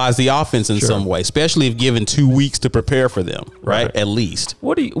neutralize the offense in some way, especially if given 2 weeks to prepare for them, right? At least.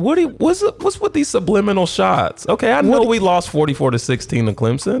 What's with these subliminal shots? Okay, I know we lost 44-16 to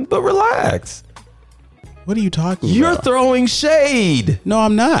Clemson, but relax. What are you talking about? You're throwing shade. No,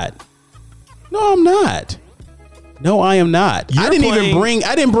 I'm not. No, I am not. I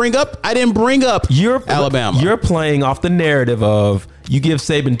didn't bring up Alabama. You're playing off the narrative of you give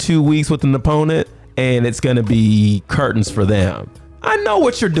Saban 2 weeks with an opponent and it's going to be curtains for them. I know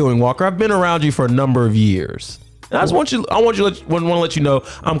what you're doing, Walker. I've been around you for a number of years. And I want to let you know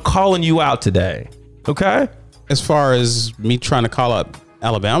I'm calling you out today. Okay? As far as me trying to call out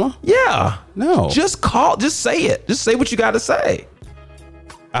Alabama? Yeah. No. Just say it. Just say what you got to say.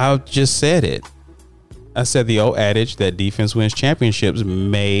 I just said it. I said the old adage that defense wins championships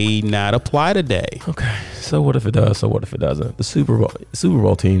may not apply today. Okay. So what if it does? So what if it doesn't? The Super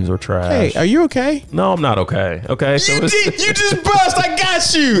Bowl teams are trash. Hey, are you okay? No, I'm not okay. Okay. So You just bust. I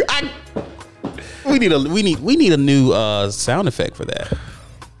got you. We need a new sound effect for that.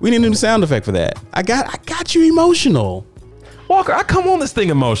 We need a new sound effect for that. I got you emotional. Walker, I come on this thing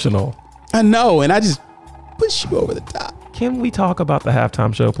emotional. I know, and I just push you over the top. Can we talk about the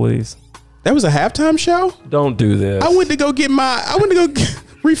halftime show, please? That was a halftime show? Don't do this. I went to go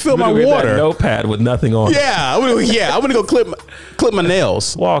refill my water. Notepad with nothing on. Yeah, I went to go clip my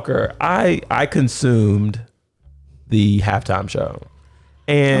nails. Walker, I consumed the halftime show,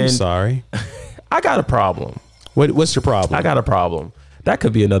 and I'm sorry. I got a problem. What's your problem? I got a problem. That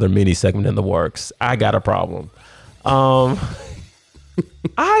could be another mini segment in the works. I got a problem. I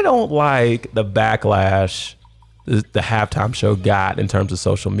don't like the backlash the halftime show got in terms of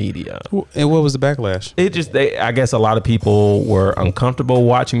social media. And what was the backlash? I guess a lot of people were uncomfortable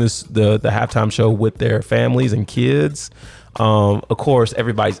watching the halftime show with their families and kids. Of course,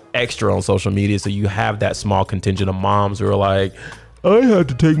 everybody's extra on social media, so you have that small contingent of moms who are like, I had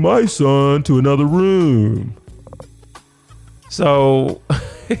to take my son to another room. So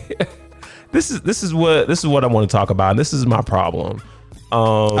this is what I want to talk about. And this is my problem.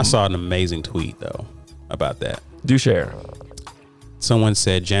 I saw an amazing tweet though about that. Do share. Someone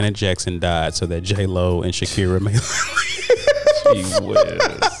said Janet Jackson died so that J-Lo and Shakira may. Gee whiz.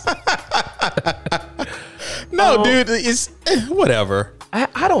 No, dude, it's whatever.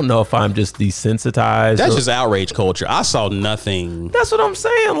 I don't know if I'm just desensitized. That's just outrage culture. I saw nothing. That's what I'm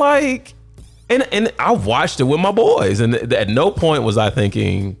saying. Like, and I watched it with my boys, and at no point was I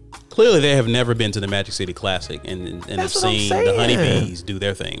thinking. Clearly, they have never been to the Magic City Classic and have seen the honeybees do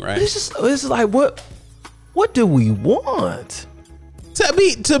their thing, right? It's like what do we want?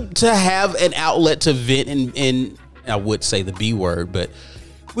 To have an outlet to vent and I would say the B word, but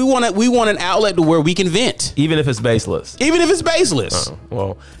we want an outlet to where we can vent, even if it's baseless.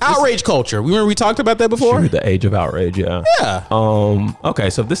 Well, outrage culture. Remember we talked about that before. True, the age of outrage. Yeah. Yeah. Okay,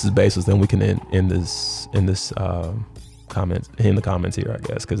 so if this is baseless, then we can end this comments in the comments here, I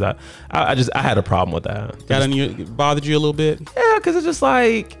guess, because I had a problem with that. Bothered you a little bit? Yeah, because it's just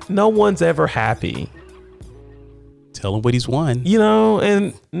like no one's ever happy. Tell him what he's won. You know,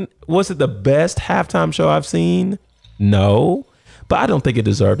 and was it the best halftime show I've seen? No, but I don't think it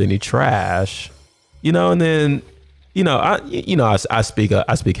deserved any trash. You know, and then I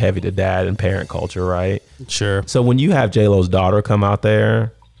speak heavy to dad and parent culture, right? Sure. So when you have J-Lo's daughter come out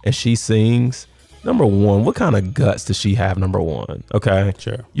there and she sings, number one, what kind of guts does she have? Number one, okay,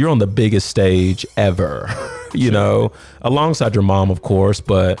 sure. You're on the biggest stage ever, you know, alongside your mom, of course,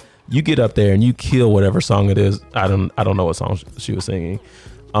 but you get up there and you kill whatever song it is. I don't know what song she was singing,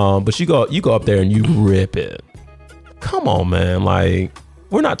 but you go up there and you rip it. Come on, man! Like,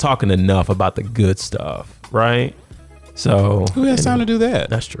 we're not talking enough about the good stuff, right? So who has time to do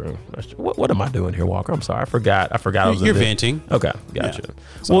that? That's true. What am I doing here, Walker? I'm sorry. I forgot. I was. You're venting. Okay, gotcha.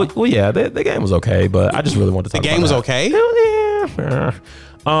 Yeah. Well, yeah. The game was okay, but I just really wanted to talk. The game was okay. Yeah.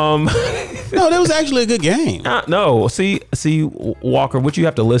 No, that was actually a good game. No, see, Walker, what you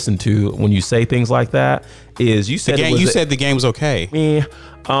have to listen to when you say things like that is you said the game was okay. Yeah.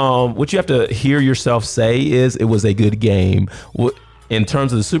 What you have to hear yourself say is it was a good game. In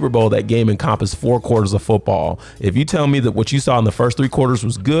terms of the Super Bowl, that game encompassed 4 quarters of football. If you tell me that what you saw in the first 3 quarters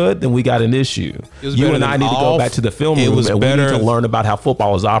was good, then we got an issue. You and I need to go back to the film room and we need to learn about how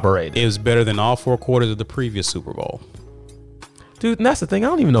football is operated. It was better than all 4 quarters of the previous Super Bowl. Dude, and that's the thing. I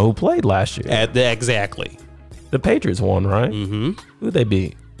don't even know who played last year. Exactly. The Patriots won, right? Mm-hmm. Who'd they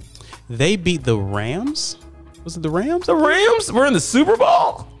beat? They beat the Rams. Was it the Rams? The Rams were in the Super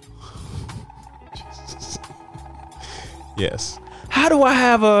Bowl? Yes. How do I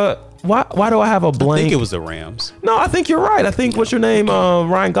have why do I have a blank? I think it was the Rams. No, I think you're right. I think what's your name?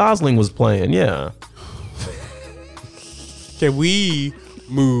 Ryan Gosling was playing. Yeah. Can we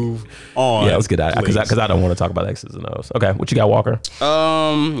move on? Yeah, let's get out because I don't want to talk about X's and O's. Okay, what you got, Walker?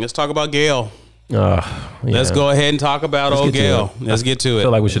 Let's talk about Gayle. Yeah. Let's go ahead and talk about old Gayle. Let's get to it. I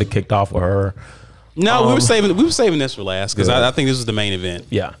feel like we should have kicked off with her. No, we were saving this for last because I think this was the main event.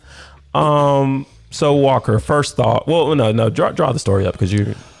 Yeah. So Walker, first thought. Well, no, draw the story up because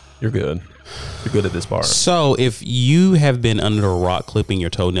you're good. You're good at this part. So if you have been under a rock clipping your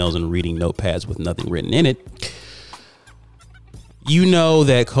toenails and reading notepads with nothing written in it, you know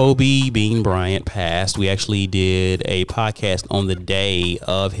that Kobe Bean Bryant passed. We actually did a podcast on the day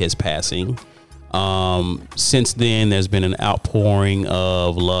of his passing. Since then, there's been an outpouring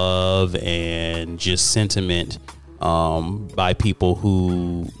of love and just sentiment by people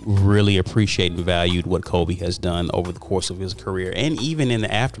who really appreciate and valued what Kobe has done over the course of his career and even in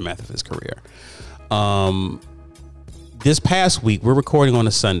the aftermath of his career. This past week, we're recording on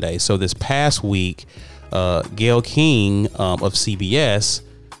a Sunday. So this past week, Gayle King of CBS,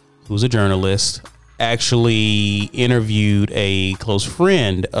 who's a journalist, actually interviewed a close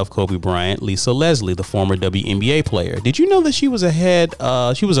friend of Kobe Bryant, Lisa Leslie, the former WNBA player. Did you know that she was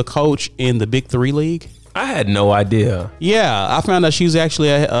she was a coach in the Big Three League? I had no idea. Yeah, I found out she was actually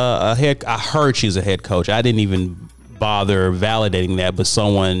a head. I heard she's a head coach. I didn't even bother validating that, but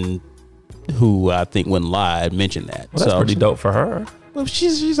someone who I think wouldn't lie mentioned that. Well, that's pretty dope for her. Well,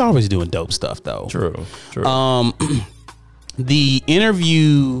 she's always doing dope stuff, though. True. The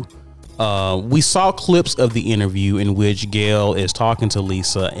interview, we saw clips of the interview in which Gayle is talking to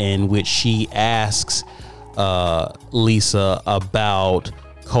Lisa, in which she asks Lisa about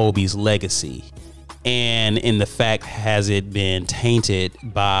Kobe's legacy. And in the fact, has it been tainted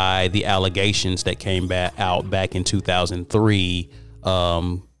by the allegations that came out back in 2003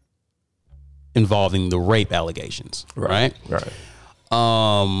 involving the rape allegations, right?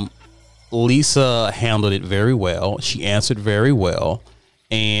 Lisa handled it very well. She answered very well.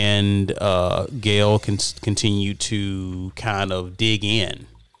 And Gayle continued to kind of dig in.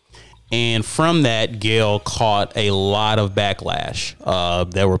 And from that, Gayle caught a lot of backlash.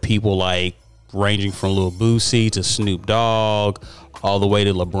 There were people like ranging from Lil Boosie to Snoop Dogg, all the way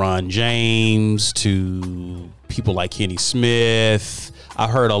to LeBron James, to people like Kenny Smith. I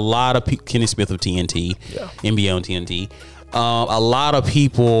heard a lot of Kenny Smith of TNT, NBA on TNT. A lot of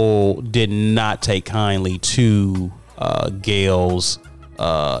people did not take kindly to Gayle's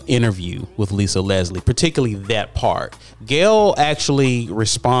interview with Lisa Leslie, particularly that part. Gayle actually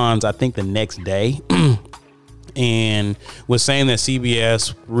responds, I think, the next day. And was saying that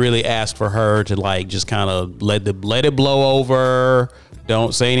CBS really asked for her to like just kind of let it blow over,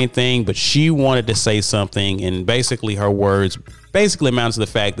 don't say anything, but she wanted to say something, and basically her words basically amounts to the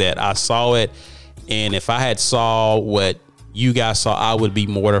fact that I saw it, and if I had saw what you guys saw, I would be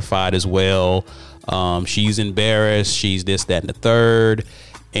mortified as well. She's embarrassed, she's this, that, and the third,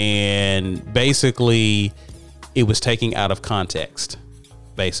 and basically it was taken out of context,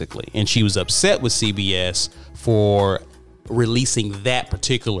 basically, and she was upset with CBS for releasing that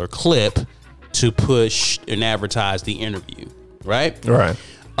particular clip to push and advertise the interview, right?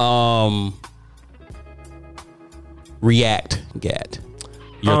 React, Gat.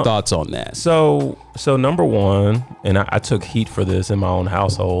 Your thoughts on that? So number one, and I took heat for this in my own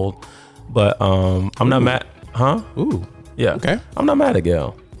household, but I'm not mad. Huh? Ooh. Yeah. Okay. I'm not mad at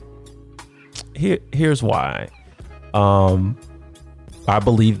Gayle. Here's why. I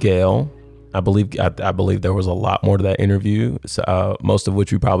believe Gayle. I believe there was a lot more to that interview, most of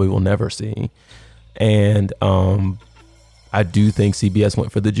which we probably will never see. And I do think CBS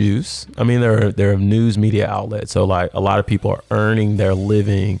went for the juice. I mean, they're a news media outlet, so like a lot of people are earning their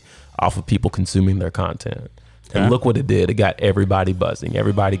living off of people consuming their content. And look what it did. It got everybody buzzing,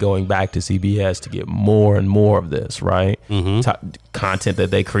 everybody going back to CBS to get more and more of this, right? Content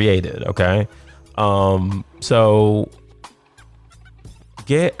that they created, okay? So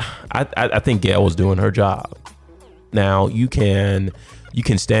I think Gayle was doing her job. Now you can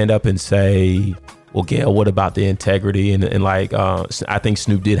stand up and say, well, Gayle, what about the integrity? And like, I think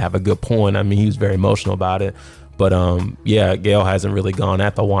Snoop did have a good point. I mean, he was very emotional about it. But yeah, Gayle hasn't really gone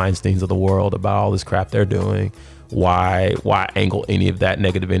at the Weinsteins of the world about all this crap they're doing. Why angle any of that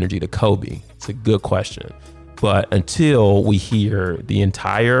negative energy to Kobe? It's a good question. But until we hear the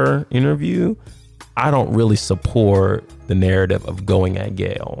entire interview, I don't really support the narrative of going at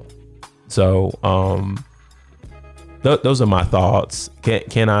Gayle. So those are my thoughts.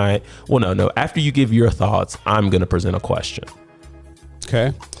 Can I? Well, no. After you give your thoughts, I'm going to present a question.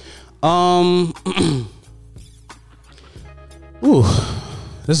 Okay. Ooh,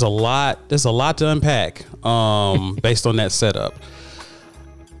 there's a lot to unpack based on that setup.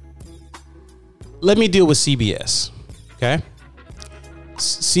 Let me deal with CBS. Okay.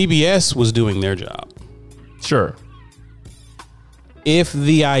 CBS was doing their job. Sure. If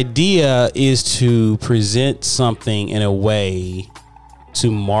the idea is to present something in a way to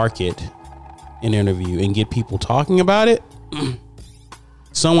market an interview and get people talking about it,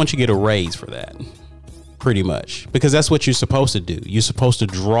 someone should get a raise for that. pretty much, because that's what you're supposed to do. You're supposed to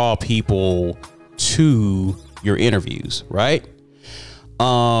draw people to your interviews, right?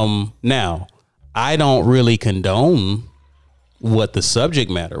 Now, I don't really condone what the subject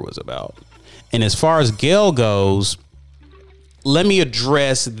matter was about. And as far as Gayle goes, let me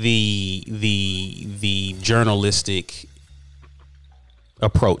address the journalistic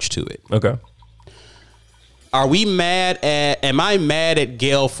approach to it. Okay. Am I mad at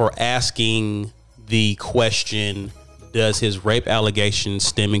Gayle for asking the question, does his rape allegation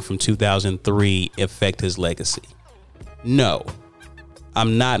stemming from 2003 affect his legacy? No,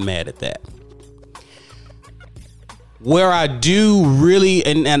 I'm not mad at that. Where I do really,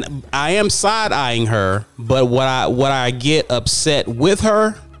 and I am side-eyeing her, but what I get upset with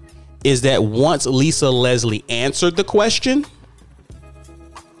her is that once Lisa Leslie answered the question,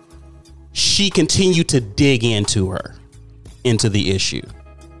 she continued to dig into the issue.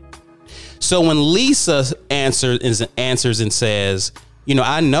 So when Lisa answers and says,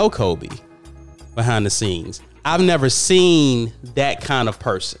 I know Kobe behind the scenes. I've never seen that kind of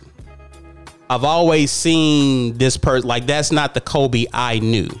person. I've always seen this person, like, that's not the Kobe I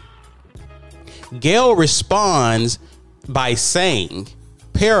knew. Gayle responds by saying,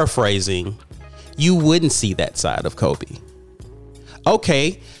 paraphrasing, you wouldn't see that side of Kobe.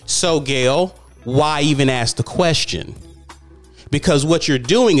 Okay, so Gayle, why even ask the question? Because what you're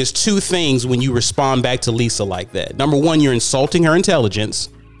doing is two things when you respond back to Lisa like that. Number one, you're insulting her intelligence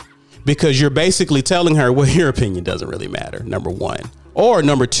because you're basically telling her, well, your opinion doesn't really matter, number one. Or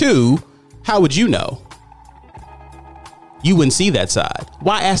number two, how would you know? You wouldn't see that side.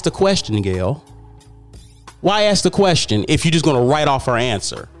 Why ask the question, Gayle? Why ask the question if you're just going to write off her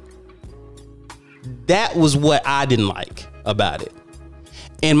answer? That was what I didn't like about it.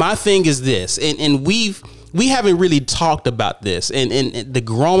 And my thing is this, and we haven't really talked about this, and the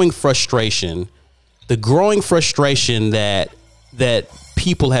growing frustration that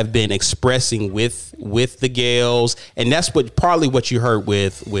people have been expressing with the Gayles, and that's partly what you heard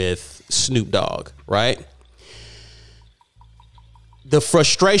with Snoop Dogg, right? The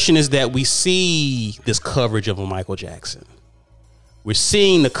frustration is that we see this coverage of a Michael Jackson. We're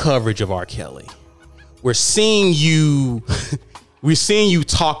seeing the coverage of R. Kelly. We're seeing you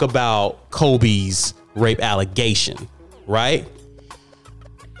talk about Kobe's rape allegation, right?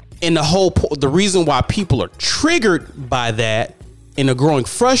 And the reason why people are triggered by that and are growing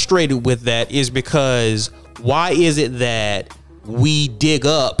frustrated with that is because why is it that we dig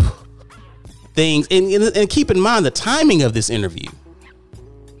up things and keep in mind the timing of this interview?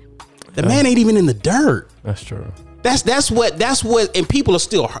 The man ain't even in the dirt. That's true. That's what, and people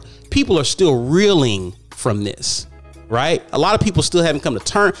are still reeling from this, right? A lot of people still haven't come to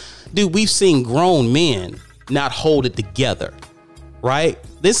terms. Dude, we've seen grown men not hold it together, right?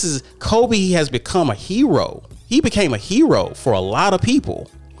 Kobe has become a hero. He became a hero for a lot of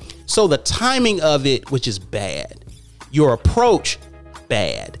people. So the timing of it, which is bad. Your approach,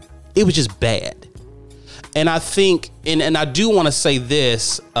 bad. It was just bad. And I think, and I do want to say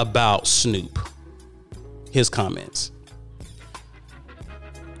this about Snoop, his comments.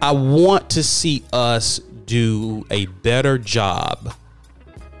 I want to see us do a better job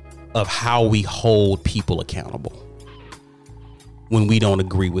of how we hold people accountable when we don't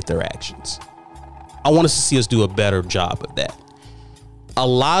agree with their actions. I want us to see us do a better job of that. A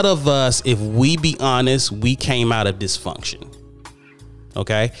lot of us, if we be honest, we came out of dysfunction.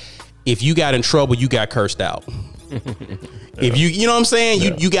 Okay? If you got in trouble, you got cursed out. If you know what I'm saying?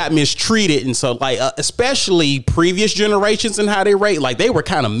 Yeah. You got mistreated. And so, like, especially previous generations and how they rate, like, they were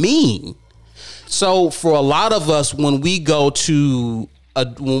kind of mean. So for a lot of us, when we go to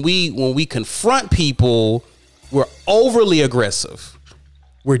when we confront people, we're overly aggressive.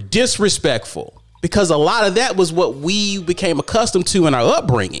 We're disrespectful, because a lot of that was what we became accustomed to in our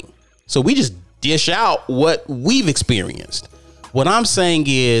upbringing. So we just dish out what we've experienced. What I'm saying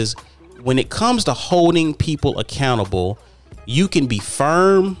is, when it comes to holding people accountable, you can be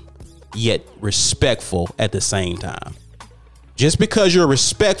firm yet respectful at the same time. Just because you're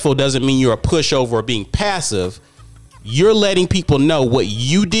respectful doesn't mean you're a pushover or being passive. You're letting people know what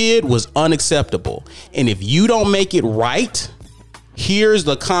you did was unacceptable. And if you don't make it right, here's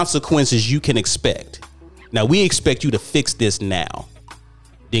the consequences you can expect. Now, we expect you to fix this now.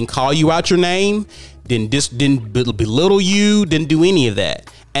 Didn't call you out your name, didn't belittle you, didn't do any of that.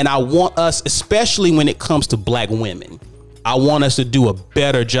 And I want us, especially when it comes to black women, I want us to do a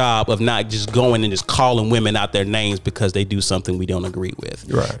better job of not just going and just calling women out their names because they do something we don't agree with.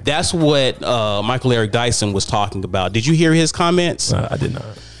 Right. That's what Michael Eric Dyson was talking about. Did you hear his comments? I did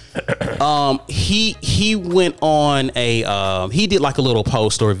not. He went on he did like a little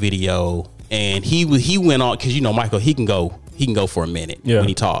post or video and he went on because Michael, he can go for a minute when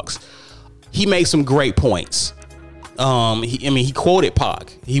he talks. He made some great points. He quoted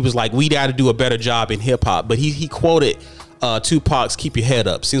Pac. He was like, we got to do a better job in hip hop, but he quoted Tupac's "Keep Your Head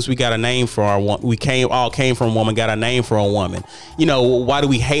Up." Since we got a name for our one, we all came from a woman, got a name for a woman. Why do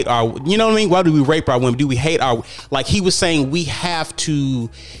we hate our? You know what I mean? Why do we rape our women? Do we hate our? Like he was saying, we have to.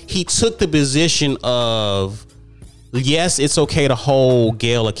 He took the position of, yes, it's okay to hold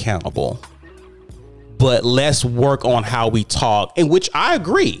Gayle accountable, but let's work on how we talk. In which I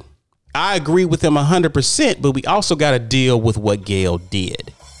agree. I agree with him 100%, but we also got to deal with what Gayle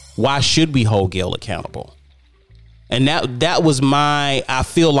did. Why should we hold Gayle accountable? And that was I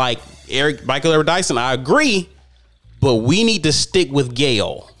feel like Michael Eric Dyson, I agree, but we need to stick with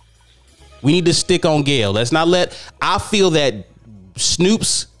Gayle. We need to stick on Gayle. Let's not I feel that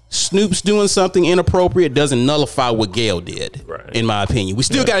Snoop's doing something inappropriate doesn't nullify what Gayle did, in my opinion. We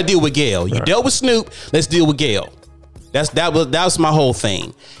still got to deal with Gayle. You dealt with Snoop, let's deal with Gayle. That was my whole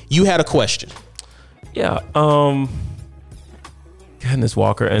thing. You had a question. Yeah. Goodness,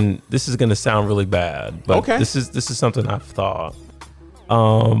 Walker, and this is going to sound really bad, but this is something I've thought.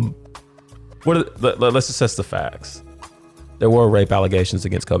 Let's assess the facts. There were rape allegations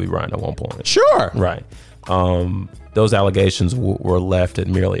against Kobe Bryant at one point. Sure. Right. Those allegations were left at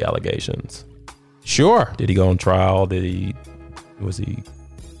merely allegations. Sure. Did he go on trial? Was he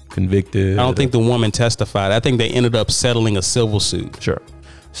convicted? I don't think the woman testified. I think they ended up settling a civil suit. Sure.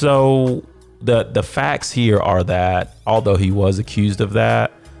 So the facts here are that although he was accused of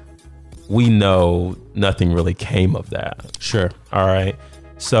that, we know nothing really came of that. Sure. All right.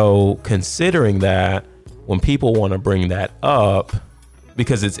 So considering that, when people want to bring that up,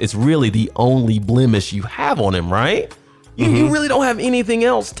 because it's really the only blemish you have on him, right? You really don't have anything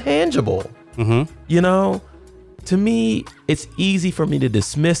else tangible. To me, it's easy for me to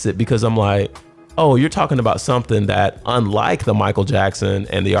dismiss it because I'm like, oh, you're talking about something that, unlike the Michael Jackson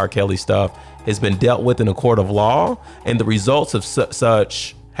and the R. Kelly stuff, has been dealt with in a court of law, and the results of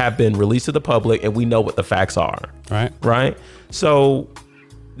such have been released to the public, and we know what the facts are. Right. So,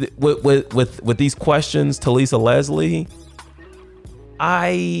 with these questions to Lisa Leslie,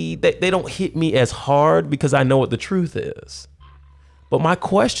 they don't hit me as hard because I know what the truth is. But my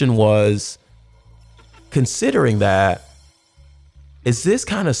question was, considering that, is this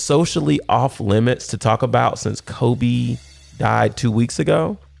kind of socially off limits to talk about since Kobe died 2 weeks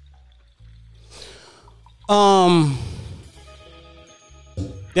ago?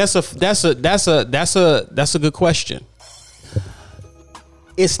 That's a good question.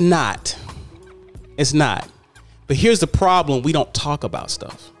 It's not. But here's the problem: we don't talk about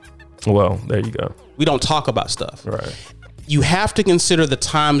stuff. Well, there you go. We don't talk about stuff. Right. You have to consider the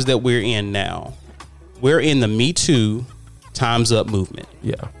times that we're in now. We're in the Me Too, Time's Up movement.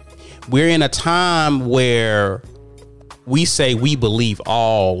 Yeah. We're in a time where we say we believe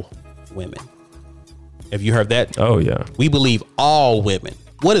all women. Have you heard that? Oh, yeah. We believe all women.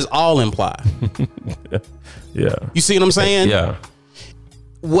 What does all imply? Yeah. You see what I'm saying? Yeah.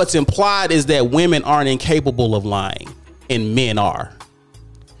 What's implied is that women aren't incapable of lying and men are.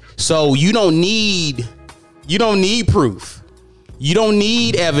 So you don't need proof. You don't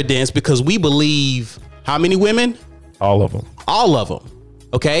need evidence because we believe how many women? All of them. All of them.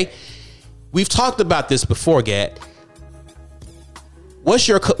 Okay. We've talked about this before, Gat. What's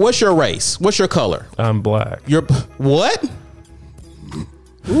your race? What's your color? I'm black. You're what?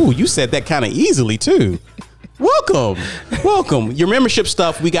 Ooh, you said that kind of easily too. Welcome. Your membership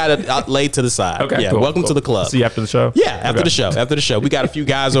stuff, we got it laid to the side. Okay, yeah. cool, Welcome to the club. See you after the show? Yeah, after the show. We got a few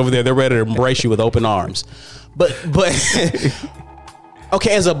guys over there. They're ready to embrace you with open arms. But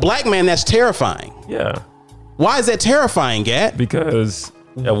okay, as a black man, that's terrifying. Yeah. Why is that terrifying, Gat? Because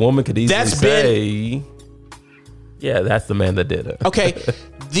a woman could easily say, yeah, that's the man that did it. Okay.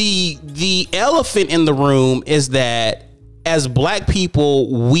 The elephant in the room is that as black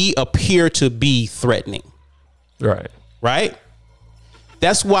people, we appear to be threatening. Right?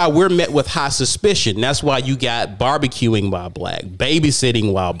 That's why we're met with high suspicion. That's why you got barbecuing while black,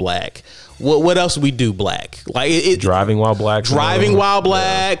 babysitting while black. What else we do black? Like driving while black. Yeah.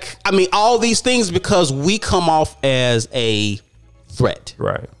 I mean, all these things because we come off as a threat.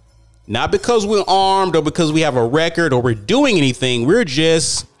 Right. Not because we're armed or because we have a record or we're doing anything. We're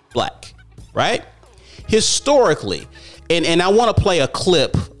just black. Right? Historically. And I want to play a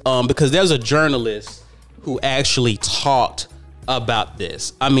clip because there's a journalist who actually talked about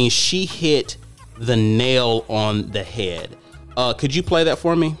this. I mean, she hit the nail on the head. Could you play that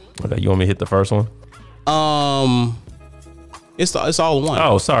for me? Okay, you want me to hit the first one? It's all one.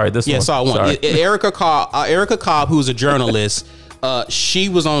 Oh, sorry, this one. Yeah, it's all one. Erica Cobb, who's a journalist, She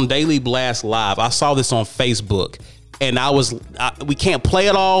was on Daily Blast Live. I saw this on Facebook, and we can't play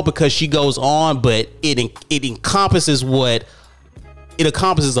it all because she goes on, but it encompasses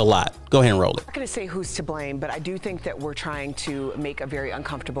a lot. Go ahead and roll it. I'm not going to say who's to blame, but I do think that we're trying to make a very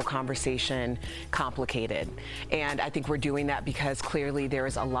uncomfortable conversation complicated. And I think we're doing that because clearly there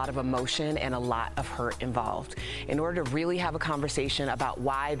is a lot of emotion and a lot of hurt involved. In order to really have a conversation about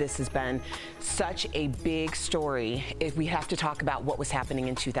why this has been such a big story, if we have to talk about what was happening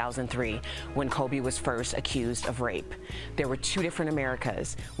in 2003 when Kobe was first accused of rape. There were two different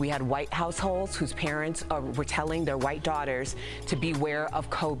Americas. We had white households whose parents were telling their white daughters to beware of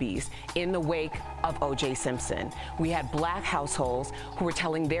Kobe's in the wake of O.J. Simpson. We had black households who were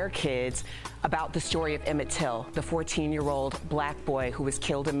telling their kids about the story of Emmett Till, the 14-year-old black boy who was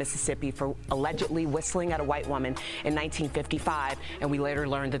killed in Mississippi for allegedly whistling at a white woman in 1955, and we later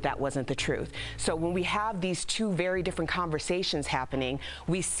learned that that wasn't the truth. So when we have these two very different conversations happening,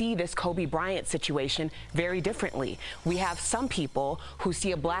 we see this Kobe Bryant situation very differently. We have some people who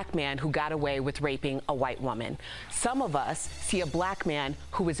see a black man who got away with raping a white woman. Some of us see a black man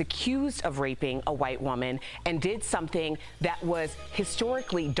who was accused of raping a white woman and did something that was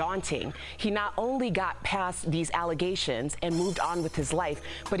historically daunting. He not only got past these allegations and moved on with his life,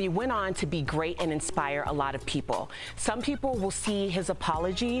 but he went on to be great and inspire a lot of people. Some people will see his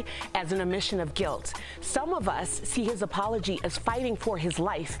apology as an admission of guilt. Some of us see his apology as fighting for his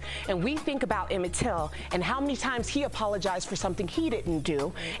life. And we think about Emmett Till and how many times he apologized for something he didn't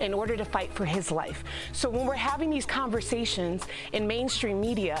do in order to fight for his life. So when we're having these conversations in mainstream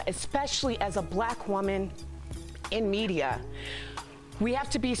media, especially as a black woman in media, we have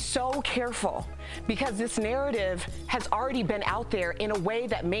to be so careful because this narrative has already been out there in a way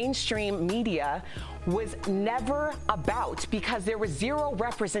that mainstream media was never about, because there was zero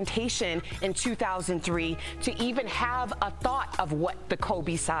representation in 2003 to even have a thought of what the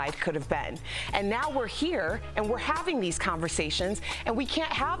Kobe side could have been. And now we're here and we're having these conversations, and we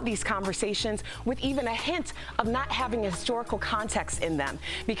can't have these conversations with even a hint of not having a historical context in them,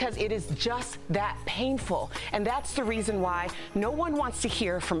 because it is just that painful. And that's the reason why no one wants to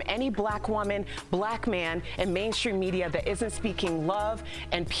hear from any black woman, black man in mainstream media that isn't speaking love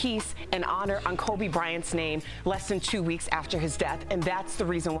and peace and honor on Kobe Bryant's name less than 2 weeks after his death. And that's the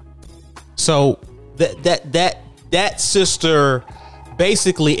reason why. So that sister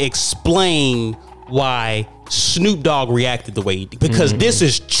basically explained why Snoop Dogg reacted the way he did, because this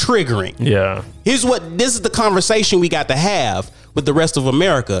is triggering. Yeah. This is the conversation we got to have with the rest of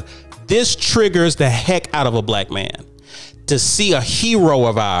America. This triggers the heck out of a black man to see a hero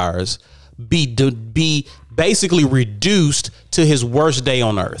of ours be basically reduced to his worst day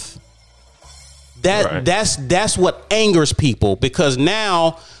on earth. That's what angers people, because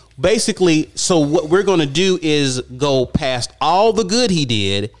now basically, so what we're going to do is go past all the good he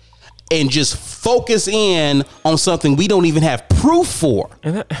did and just focus in on something we don't even have proof for.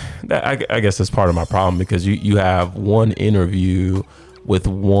 And I guess that's part of my problem, because you have one interview with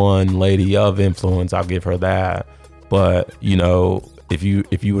one lady of influence. I'll give her that. But, you know, if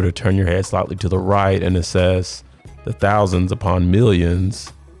you were to turn your head slightly to the right and assess the thousands upon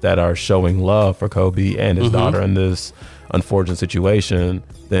millions that are showing love for Kobe and his daughter in this unfortunate situation,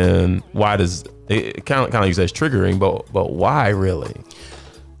 then why does it kind of you say it's triggering, but why really?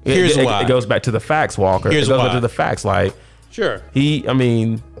 Here's why. It goes back to the facts, Walker. Here's it goes why. back to the facts. Like, sure.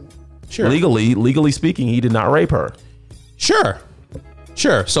 Sure. Legally speaking, he did not rape her. Sure.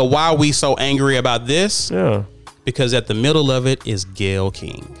 So why are we so angry about this? Yeah. Because at the middle of it is Gayle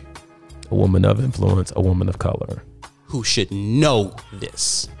King, a woman of influence, a woman of color, who should know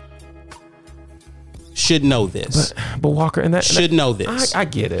this. But Walker, know this. I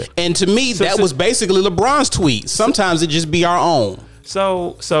get it. And to me, that was basically LeBron's tweet. Sometimes it just be our own.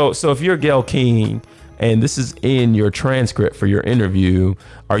 So if you're Gayle King and this is in your transcript for your interview,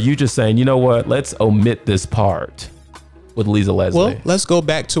 are you just saying, you know what, let's omit this part with Lisa Leslie? Well, let's go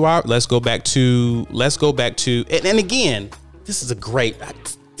back to and again, this is a great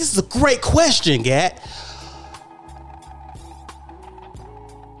question, Gat.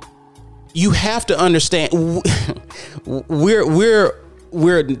 You have to understand, we're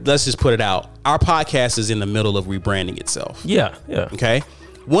let's just put it out. Our podcast is in the middle of rebranding itself. Yeah. Okay.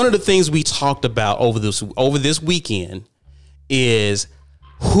 One of the things we talked about over this weekend is,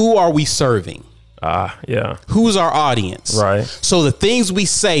 who are we serving? Yeah. Who's our audience? Right. So the things we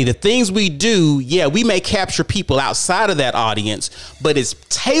say, the things we do, yeah, we may capture people outside of that audience, but it's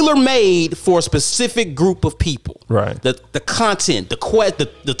tailor-made for a specific group of people. Right. The content,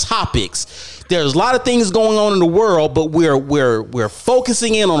 the topics. There's a lot of things going on in the world, but we're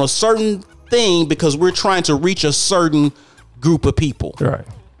focusing in on a certain thing because we're trying to reach a certain group of people. Right.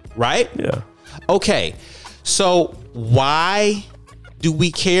 Right? Yeah. Okay. So why do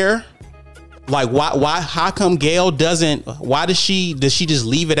we care? Like why how come Gayle doesn't, why does she just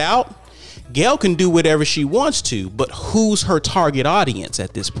leave it out? Gayle can do whatever she wants to, but who's her target audience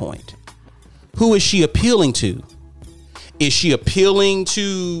at this point? Who is she appealing to? Is she appealing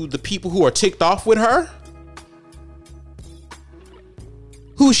to the people who are ticked off with her?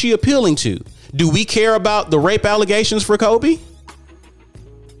 Who is she appealing to? Do we care about the rape allegations for Kobe?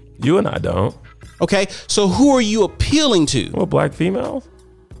 You and I don't. Okay, so who are you appealing to? Well, black females?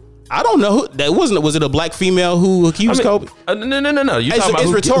 I don't know. Was it a black female who accused Kobe? No. You're talking about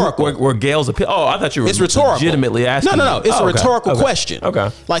it's rhetorical. Where Gayle's appeal. Oh, I thought you were It's rhetorical. legitimately asking. No. It's a rhetorical question. Okay.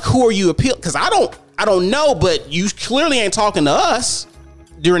 Like, who are you appealing? Because I don't know, but you clearly ain't talking to us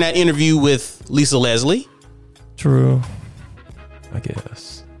during that interview with Lisa Leslie. True. I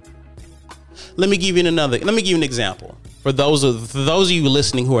guess. Let me give you an example. For those of you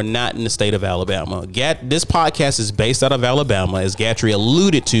listening who are not in the state of Alabama, this podcast is based out of Alabama, as Gatrey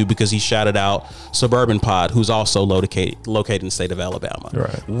alluded to, because he shouted out Suburban Pod, who's also located in the state of Alabama.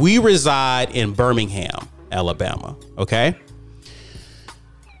 Right. We reside in Birmingham, Alabama. Okay.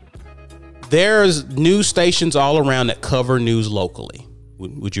 There's news stations all around that cover news locally.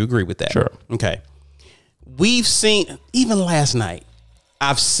 Would you agree with that? Sure. Okay. We've seen, even last night,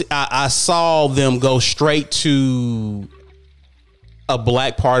 I saw them go straight to a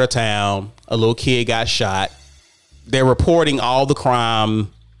black part of town. A little kid got shot. They're reporting all the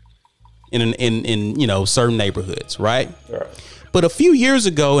crime in certain neighborhoods, right? Right. But a few years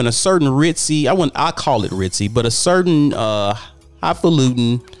ago, in a certain ritzy, I call it ritzy, but a certain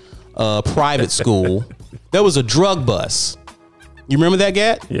highfalutin private school, there was a drug bust. You remember that,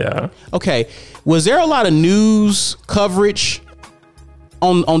 Gat? Yeah. Okay. Was there a lot of news coverage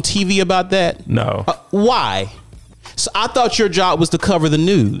on TV about that? No. Why? So I thought your job was to cover the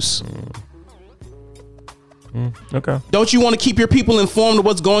news. Okay. Don't you want to keep your people informed of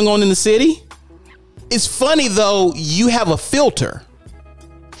what's going on in the city? It's funny though, you have a filter.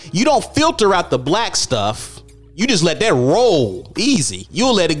 You don't filter out the black stuff. You just let that roll easy.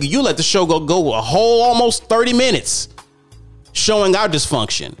 You'll let the show go a whole almost 30 minutes showing our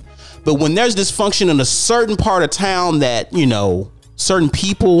dysfunction. But when there's dysfunction in a certain part of town that, certain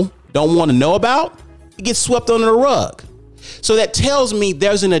people don't want to know about, it gets swept under the rug. So that tells me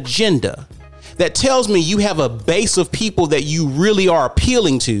there's an agenda. That tells me you have a base of people that you really are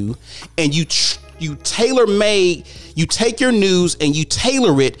appealing to, and you tailor-made, you take your news and you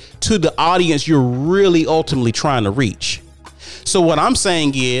tailor it to the audience you're really ultimately trying to reach. So what I'm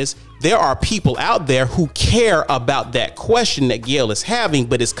saying is there are people out there who care about that question that Gayle is having,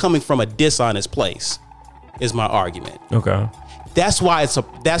 but it's coming from a dishonest place, is my argument. Okay. That's why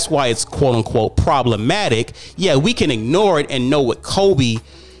it's quote unquote problematic. Yeah, we can ignore it and know what Kobe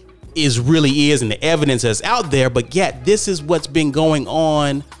really is and the evidence that's out there, but yet this is what's been going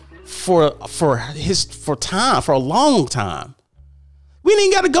on for a long time. We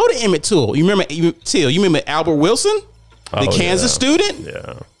didn't got to go to Emmett Till. You remember Albert Wilson, the Kansas student?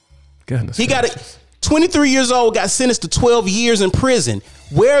 Yeah. Goodness. He got it. 23 years old, got sentenced to 12 years in prison.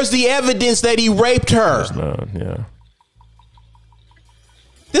 Where's the evidence that he raped her? There's none. Yeah.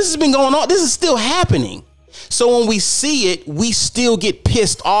 This has been going on. This is still happening. So when we see it, we still get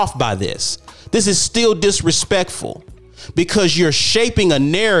pissed off by this. This is still disrespectful because you're shaping a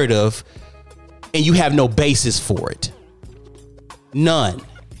narrative and you have no basis for it. None.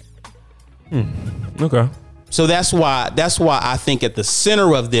 Okay. So that's why I think at the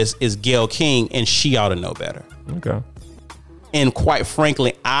center of this is Gayle King, and she ought to know better. Okay. And quite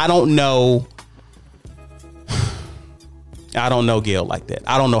frankly, I don't know Gayle like that.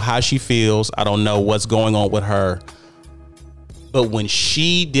 I don't know how she feels. I don't know what's going on with her. But when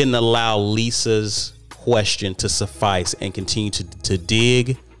she didn't allow Lisa's question to suffice and continue to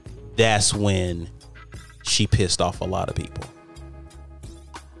dig, that's when she pissed off a lot of people.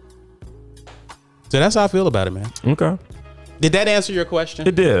 So that's how I feel about it, man. Okay. Did that answer your question?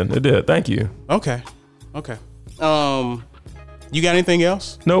 It did. Thank you. Okay. You got anything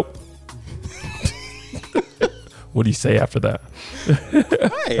else? Nope. What do you say after that?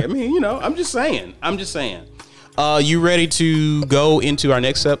 Hey, I mean, I'm just saying. You ready to go into our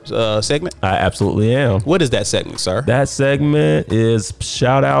next segment? I absolutely am. What is that segment, sir? That segment is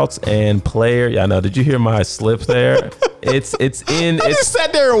Shoutouts and Player. Yeah, I know. Did you hear my slip there? I just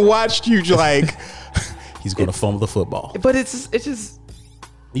sat there and watched you like he's gonna fumble the football. But it's just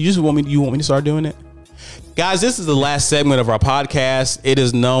you want me to start doing it? Guys, this is the last segment of our podcast. It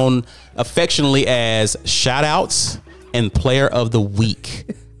is known affectionately as Shoutouts and Player of the Week.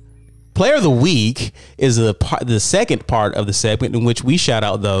 Player of the Week is the second part of the segment in which we shout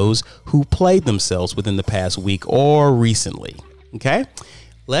out those who played themselves within the past week or recently. Okay,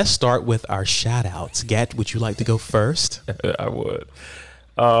 let's start with our shout outs. Gat, would you like to go first? I would.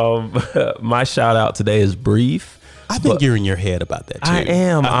 My shout out today is brief. I think you're in your head about that too. I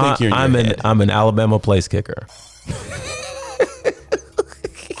am. I think you're in your head. I'm an Alabama place kicker.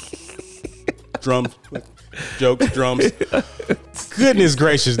 Drums, jokes, drums. Goodness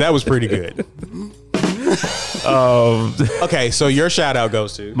gracious, that was pretty good. Okay, so your shout out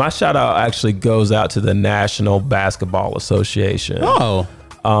goes to? My shout out actually goes out to the National Basketball Association. Oh,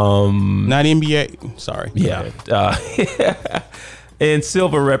 not NBA. Sorry. Yeah. And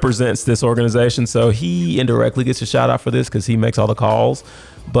Silva represents this organization, so he indirectly gets a shout out for this because he makes all the calls.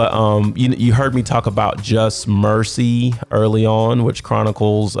 But you heard me talk about Just Mercy early on, which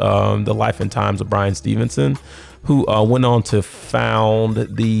chronicles the life and times of Brian Stevenson, who went on to found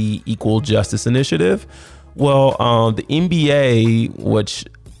the Equal Justice Initiative. Well, the NBA, which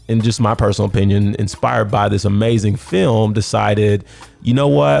in just my personal opinion, inspired by this amazing film, decided, you know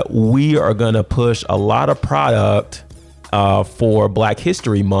what, we are going to push a lot of product for Black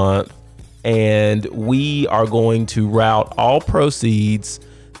History Month, and we are going to route all proceeds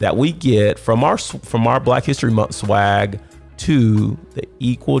that we get from our Black History Month swag to the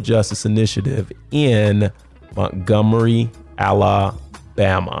Equal Justice Initiative in Montgomery,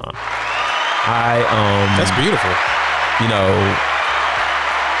 Alabama. That's beautiful. You know,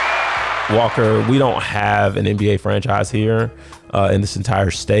 Walker, we don't have an NBA franchise here in this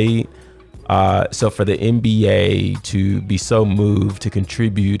entire state. So for the NBA to be so moved to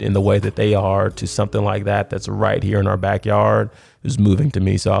contribute in the way that they are to something like that, that's right here in our backyard, is moving to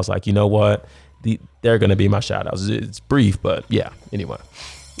me. So I was like, you know what? They're going to be my shout outs. It's brief, but yeah, anyway.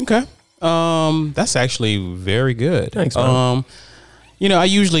 Okay. That's actually very good. Thanks, man. You know, I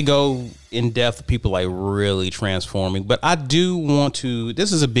usually go in depth with people like really transforming, but I do want to,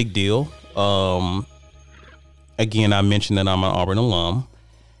 this is a big deal. Again, I mentioned that I'm an Auburn alum.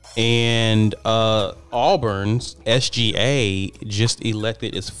 And Auburn's SGA just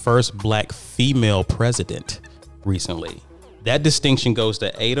elected its first Black female president recently. That distinction goes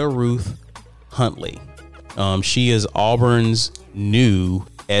to Ada Ruth Huntley. She is Auburn's new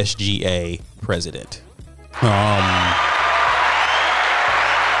SGA president.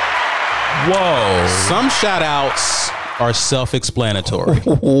 Whoa. Some shout outs are self-explanatory.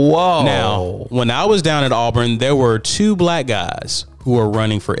 Whoa. Now, when I was down at Auburn, there were 2 Black guys who are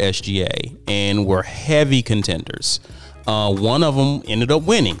running for SGA and were heavy contenders. One of them ended up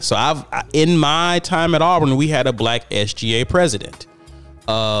winning. So in my time at Auburn, we had a Black SGA president,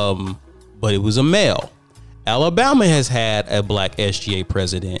 but it was a male. Alabama has had a Black SGA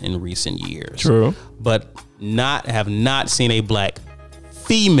president in recent years. True. But have not seen a Black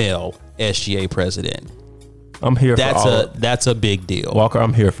female SGA president. I'm here for all. That's a big deal. Walker,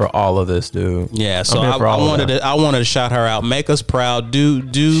 I'm here for all of this, dude. Yeah, so I wanted to shout her out. Make us proud. Do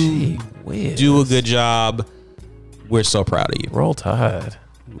a good job. We're so proud of you. Roll Tide.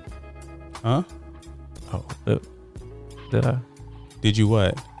 Huh? Oh, did I? Did you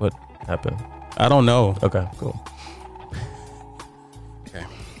what? What happened? I don't know. Okay, cool. Okay.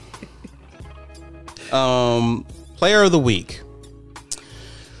 Player of the week.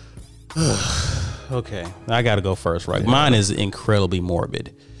 Okay, I got to go first, right? Yeah. Mine is incredibly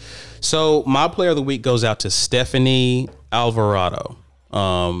morbid. So my player of the week goes out to Stephanie Alvarado.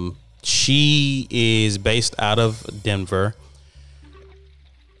 She is based out of Denver.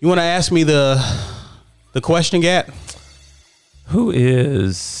 You want to ask me the question, Gat?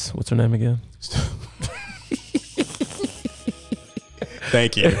 What's her name again?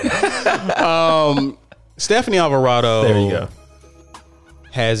 Thank you. Stephanie Alvarado. There you go.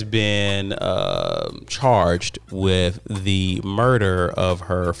 Has been charged with the murder of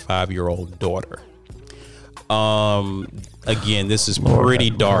her 5-year-old daughter. Again, this is pretty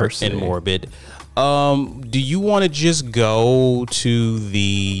dark and morbid. Do you want to just go to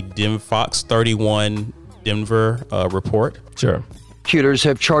the Fox 31 Denver report? Sure. Prosecutors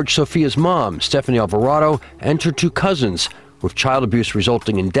have charged Sophia's mom, Stephanie Alvarado, and her 2 cousins with child abuse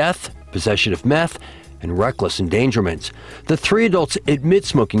resulting in death, possession of meth, and reckless endangerment. The 3 adults admit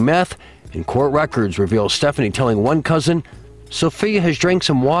smoking meth, and court records reveal Stephanie telling one cousin Sophia has drank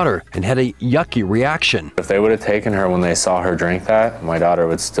some water and had a yucky reaction. If they would have taken her when they saw her drink that, my daughter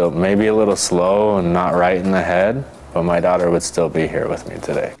would still, maybe a little slow and not right in the head, but my daughter would still be here with me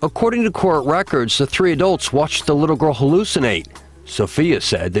today. According to court records, the 3 adults watched the little girl hallucinate. Sophia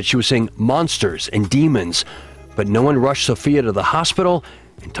said that she was seeing monsters and demons, but no one rushed Sophia to the hospital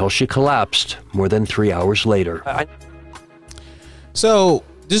until she collapsed more than 3 hours later. So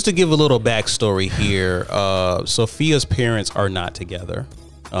just to give a little backstory here, Sophia's parents are not together.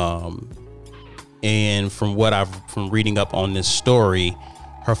 And from reading up on this story,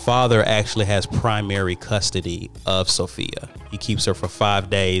 her father actually has primary custody of Sophia. He keeps her for 5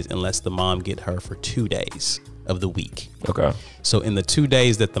 days and lets the mom get her for 2 days of the week. Okay. So in the 2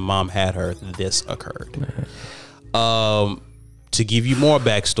 days that the mom had her, this occurred. To give you more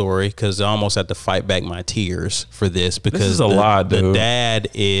backstory, because I almost had to fight back my tears for this, because this is a lot, dude. The dad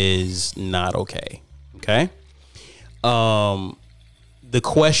is not okay. Okay. The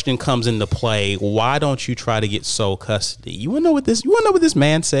question comes into play: why don't you try to get sole custody? You wanna know what this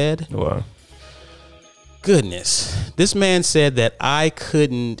man said? What? Goodness, this man said that I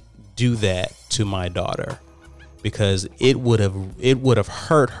couldn't do that to my daughter because it would have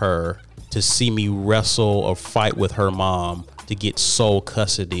hurt her to see me wrestle or fight with her mom to get sole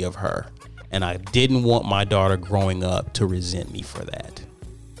custody of her, and I didn't want my daughter growing up to resent me for that.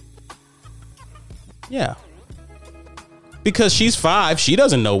 Yeah. Because she's 5, she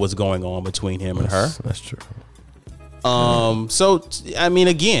doesn't know what's going on between him and her. That's true. So I mean,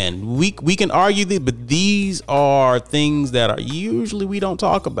 again, we can argue that, but these are things that are usually we don't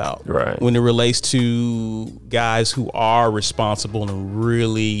talk about, right? When it relates to guys who are responsible and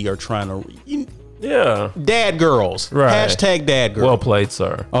really are trying to, dad girls, right? Hashtag dad girl. Well played,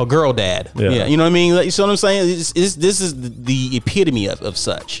 sir. Oh, girl dad. Yeah, you know what I mean. You see what I'm saying? This is the epitome of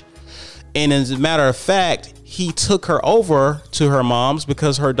such. And as a matter of fact, he took her over to her mom's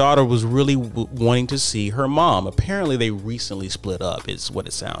because her daughter was really wanting to see her mom. Apparently, they recently split up, is what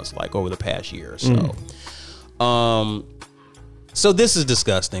it sounds like, over the past year or so. So this is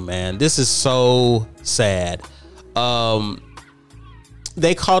disgusting, man. This is so sad.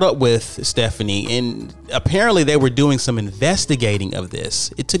 They caught up with Stephanie, and apparently they were doing some investigating of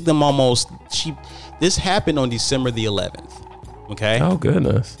this. It took them this happened on December the 11th. Okay. Oh,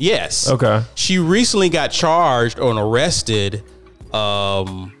 goodness. Yes. Okay. She recently got charged or arrested.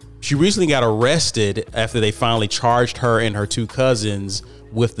 She recently got arrested after they finally charged her and her 2 cousins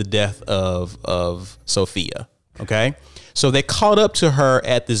with the death of Sophia. Okay. So they caught up to her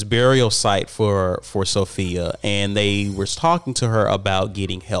at this burial site for Sophia, and they were talking to her about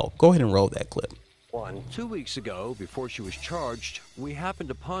getting help. Go ahead and roll that clip. 2 weeks ago, before she was charged, we happened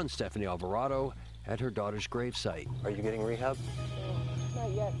upon Stephanie Alvarado at her daughter's gravesite. Are you getting rehab? No,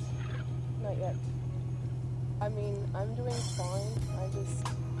 not yet. Not yet. I mean, I'm doing fine. I just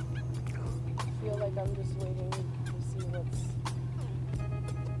feel like I'm just waiting to see what's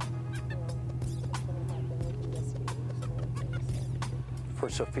going to happen with investigators and everything. So. For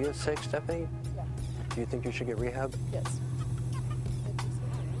Sophia's sake, Stephanie? Yeah. Do you think you should get rehab? Yes.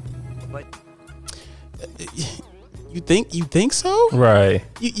 But you think so? Right.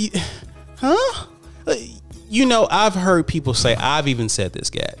 Huh? You know, I've heard people say, I've even said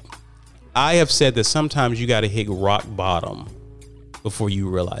this, Gat. I have said that sometimes you got to hit rock bottom before you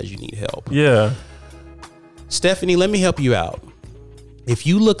realize you need help. Yeah. Stephanie, let me help you out. If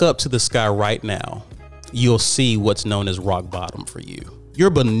you look up to the sky right now, you'll see what's known as rock bottom for you. You're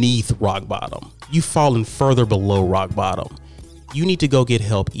beneath rock bottom. You've fallen further below rock bottom. You need to go get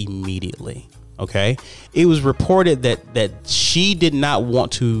help immediately. Okay. It was reported that she did not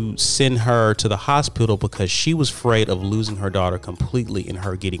want to send her to the hospital because she was afraid of losing her daughter completely and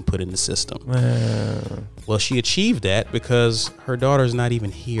her getting put in the system. Well, she achieved that because her daughter's not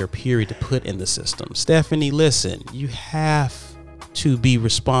even here, period, to put in the system. Stephanie, listen, you have to be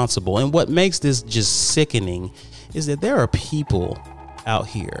responsible. And what makes this just sickening is that there are people out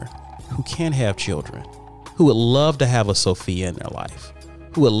here who can't have children, who would love to have a Sophia in their life,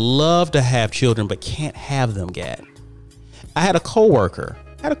 who would love to have children but can't have them, Gad. I had a coworker.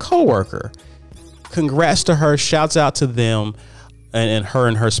 Congrats to her. Shouts out to them and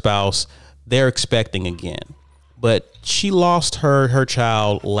her spouse. They're expecting again. But she lost her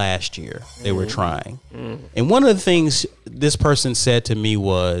child last year. They were trying. And one of the things this person said to me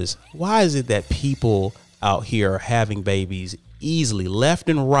was, why is it that people out here are having babies easily, left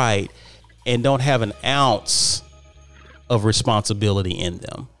and right, and don't have an ounce of responsibility in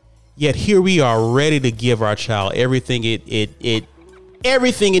them? Yet here we are ready to give our child everything it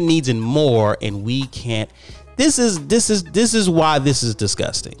needs and more, and we can't. This is why this is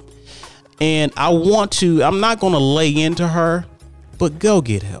disgusting. And I'm not going to lay into her, but go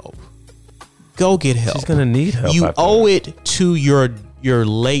get help. Go get help. She's going to need help. You owe it to your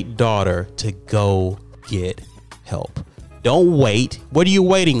late daughter to go get help. Don't wait. What are you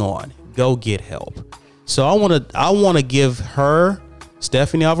waiting on? Go get help. So I want to give her,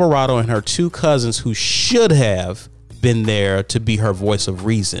 Stephanie Alvarado, and her 2 cousins who should have been there to be her voice of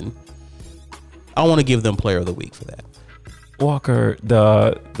reason, I want to give them Player of the Week for that. Walker,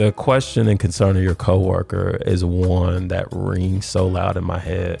 the question and concern of your coworker is one that rings so loud in my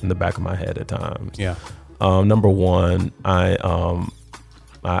head, in the back of my head at times. Yeah. Number one,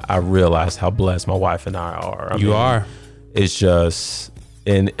 I realize how blessed my wife and I are. I mean, are. It's just,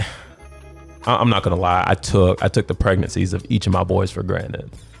 and I'm not gonna lie. I took the pregnancies of each of my boys for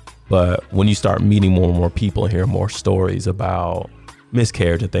granted, but when you start meeting more and more people and hearing more stories about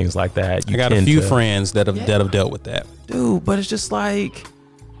miscarriage and things like that, I got a few friends that have dealt with that, dude. But it's just like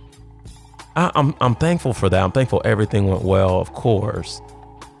I'm thankful for that. I'm thankful everything went well, of course.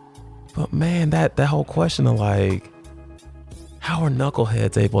 But man, that whole question of like, how are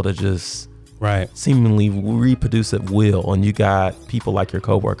knuckleheads able to just seemingly reproduce at will? And you got people like your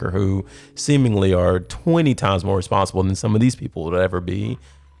coworker who seemingly are 20 times more responsible than some of these people would ever be.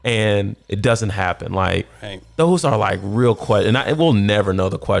 And it doesn't happen. Like those are like real questions. And we'll never know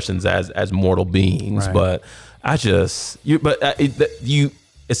the questions as mortal beings. But as sad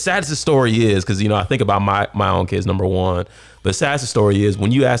as the story is, because I think about my own kids, number one. But sad as the story is,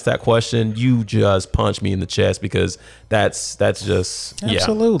 when you ask that question, you just punch me in the chest, because that's just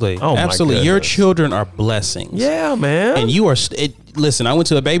absolutely. Oh, absolutely. my Your goodness. children are blessings. Yeah, man. And you are. Listen, I went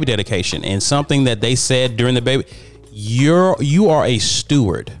to a baby dedication, and something that they said during the baby, you are a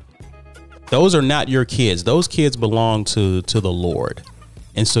steward. Those are not your kids. Those kids belong to the Lord.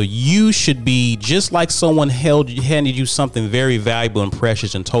 And so you should be, just like someone handed you something very valuable and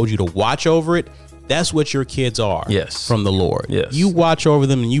precious and told you to watch over it. That's what your kids are. Yes. From the Lord. Yes. You watch over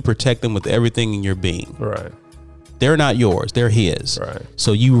them and you protect them with everything in your being. Right. They're not yours. They're his. Right.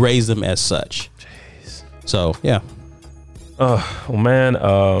 So you raise them as such. Jeez. So, yeah. Well, man.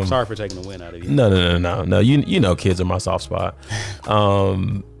 Sorry for taking the win out of you. No. You kids are my soft spot.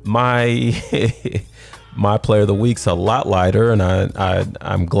 My player of the week's a lot lighter, and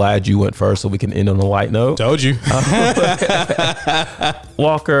I'm glad you went first so we can end on a light note. Told you.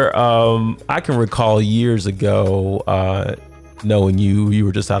 Walker, I can recall years ago, knowing you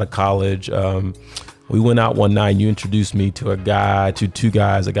were just out of college. We went out one night and you introduced me to two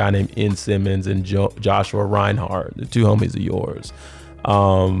guys, a guy named N. Simmons and Joshua Reinhardt, the two homies of yours.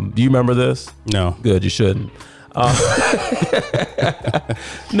 Do you remember this? No. Good, you shouldn't.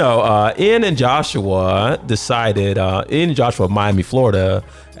 Ian and Joshua decided, Ian and Joshua of Miami, Florida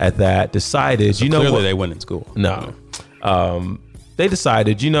at that, decided, so clearly they went in school. No. They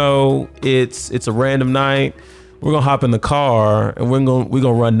decided, it's a random night. We're gonna hop in the car and we're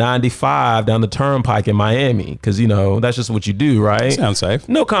gonna run 95 down the turnpike in Miami, because that's just what you do, right? Sounds safe.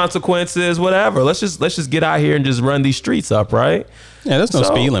 No consequences, whatever. Let's just get out here and just run these streets up, right? Yeah, there's no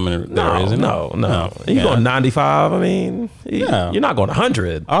speed limit there, isn't it? No. You going 95? I mean, you're not going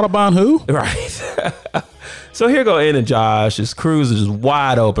 100. Autobahn who? Right. So here go Ed and Josh. His cruise is just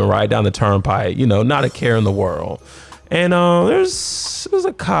wide open right down the turnpike. Not a care in the world. And there's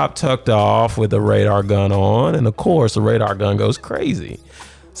a cop tucked off with a radar gun on, and of course the radar gun goes crazy.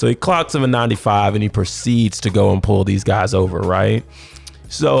 So he clocks him at 95, and he proceeds to go and pull these guys over, right?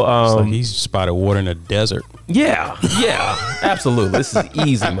 So he's spotted water in the desert. Yeah, absolutely. This is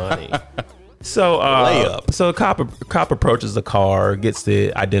easy money. So layup. So a cop approaches the car, gets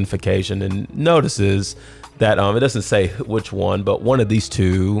the identification, and notices that it doesn't say which one, but one of these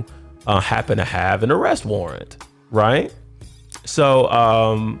two happen to have an arrest warrant. Right.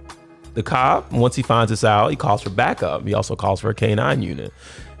 So the cop, once he finds this out, he calls for backup. He also calls for a K-9 unit.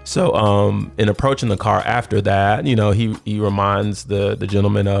 So in approaching the car after that, he reminds the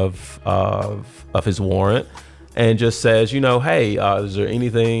gentleman of his warrant and just says, hey, is there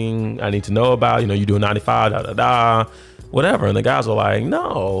anything I need to know about? You doing 95, whatever. And the guys were like,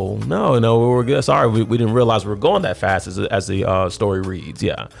 no, we're good. Sorry, we didn't realize we were going that fast as the story reads.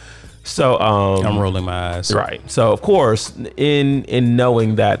 Yeah. So I'm rolling my eyes. Right. So of course, in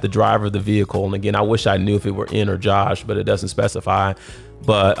knowing that the driver of the vehicle, and again, I wish I knew if it were N or Josh, but it doesn't specify.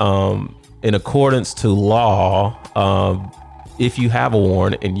 But in accordance to law, if you have a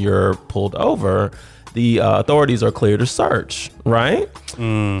warrant and you're pulled over, the authorities are clear to search. Right.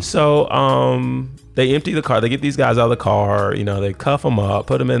 So they empty the car. They get these guys out of the car. They cuff them up,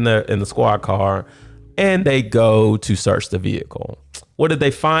 put them in the squad car, and they go to search the vehicle. What did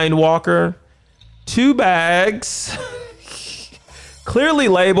they find, Walker? 2 bags, clearly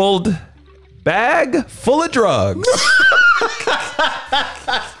labeled bag full of drugs.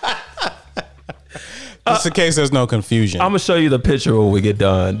 Just in case there's no confusion. I'm gonna show you the picture when we get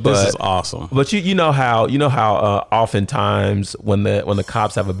done. But, this is awesome. But you know how oftentimes when the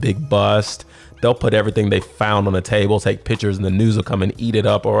cops have a big bust, they'll put everything they found on the table, take pictures, and the news will come and eat it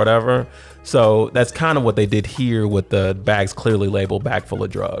up or whatever. So that's kind of what they did here with the bags clearly labeled bag full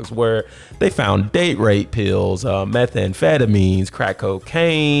of drugs, where they found date rape pills, methamphetamines, crack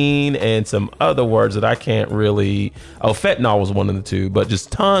cocaine, and some other words that I can't really. Oh, fentanyl was one of the two, but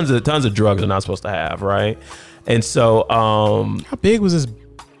just tons of drugs they're not supposed to have, right? And so, how big was this?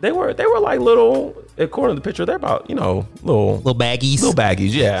 They were like little. According to the picture, they're about little baggies. Little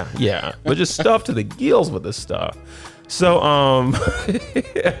baggies, yeah. But just stuffed to the gills with this stuff. So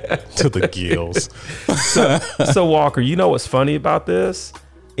to the gills. So Walker, you know what's funny about this?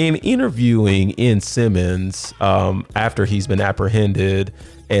 In interviewing Ian Simmons after he's been apprehended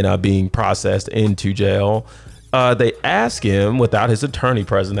and being processed into jail, they ask him, without his attorney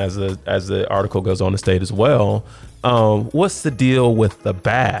present, as the article goes on to state as well, what's the deal with the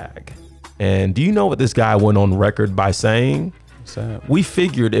bag? And do you know what this guy went on record by saying? We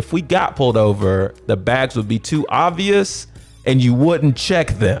figured if we got pulled over, the bags would be too obvious and you wouldn't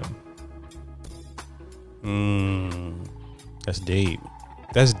check them. That's deep.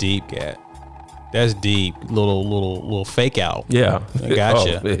 That's deep, Gat. That's deep. Little fake out. Yeah. I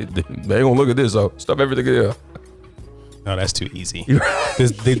gotcha. They ain't gonna look at this, so stop everything here. No, that's too easy.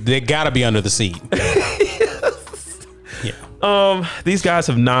 They gotta be under the seat. Yeah. These guys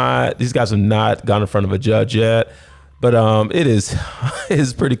have not gone in front of a judge yet. But it is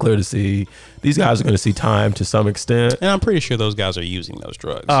pretty clear to see these guys are going to see time to some extent. And I'm pretty sure those guys are using those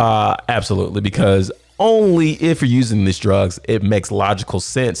drugs. Absolutely, because only if you're using these drugs, it makes logical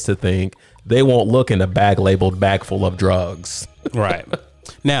sense to think they won't look in a bag labeled bag full of drugs. Right.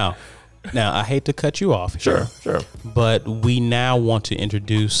 Now, I hate to cut you off. Sure. But we now want to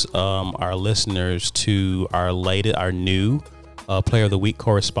introduce our listeners to our new Player of the Week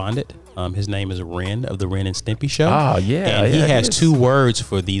correspondent. His name is Ren of the Ren and Stimpy Show. And he has two words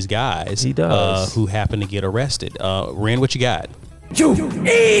for these guys. He does. Who happen to get arrested. Ren, what you got? You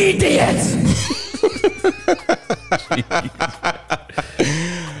idiots!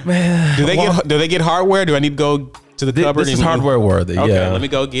 Man, do they get hardware? Do I need to go to the cupboard? This is hardware worthy. Okay, yeah. let me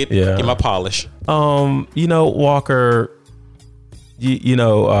go get my polish. Walker, in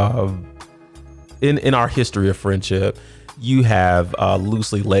our history of friendship, you have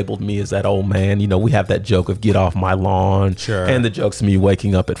loosely labeled me as that old man. We have that joke of get off my lawn. Sure. And the joke's of me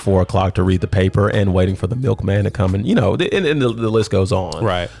waking up at 4:00 to read the paper and waiting for the milkman to come and, the list goes on.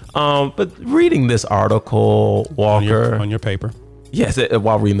 Right. But reading this article, Walker. On your paper. Yes,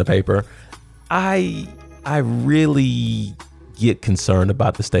 while reading the paper, I really get concerned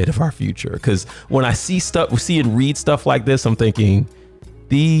about the state of our future. Because when I see and read stuff like this, I'm thinking,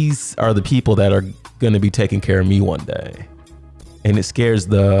 these are the people that are going to be taking care of me one day. And it scares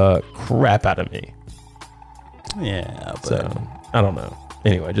the crap out of me. Yeah. But so, I don't know.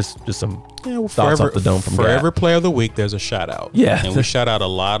 Anyway, just some thoughts off the dome from For Gat. every player of the week, there's a shout out. Yeah. And we shout out a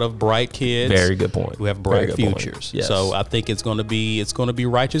lot of bright kids. Very good point. Who have bright futures. Yes. So I think it's going to be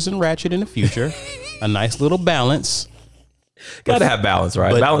righteous and ratchet in the future. A nice little balance. Got to have balance,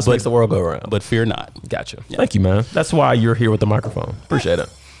 right? Balance makes the world go around. But fear not. Gotcha. Yeah. Thank you, man. That's why you're here with the microphone. Appreciate it.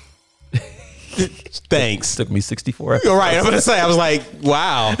 Thanks. Took me 64 episodes. You're right. I'm going to say, I was like,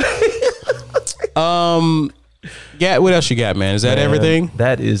 wow. What else you got, man? Is that everything?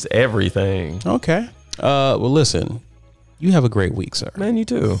 That is everything. Okay. Well, listen, you have a great week, sir. Man, you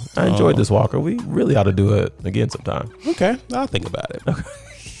too. I enjoyed this, Walker. We really ought to do it again sometime. Okay. I'll think about it. Okay.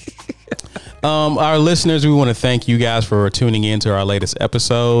 Our listeners, we want to thank you guys for tuning in to our latest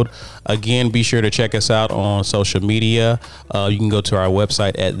episode. Again, be sure to check us out on social media. You can go to our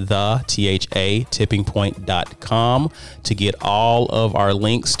website at tippingpoint.com to get all of our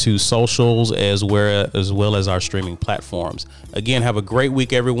links to socials as well as our streaming platforms. Again, have a great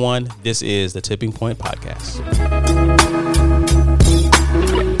week, everyone. This is the Tipping Point Podcast.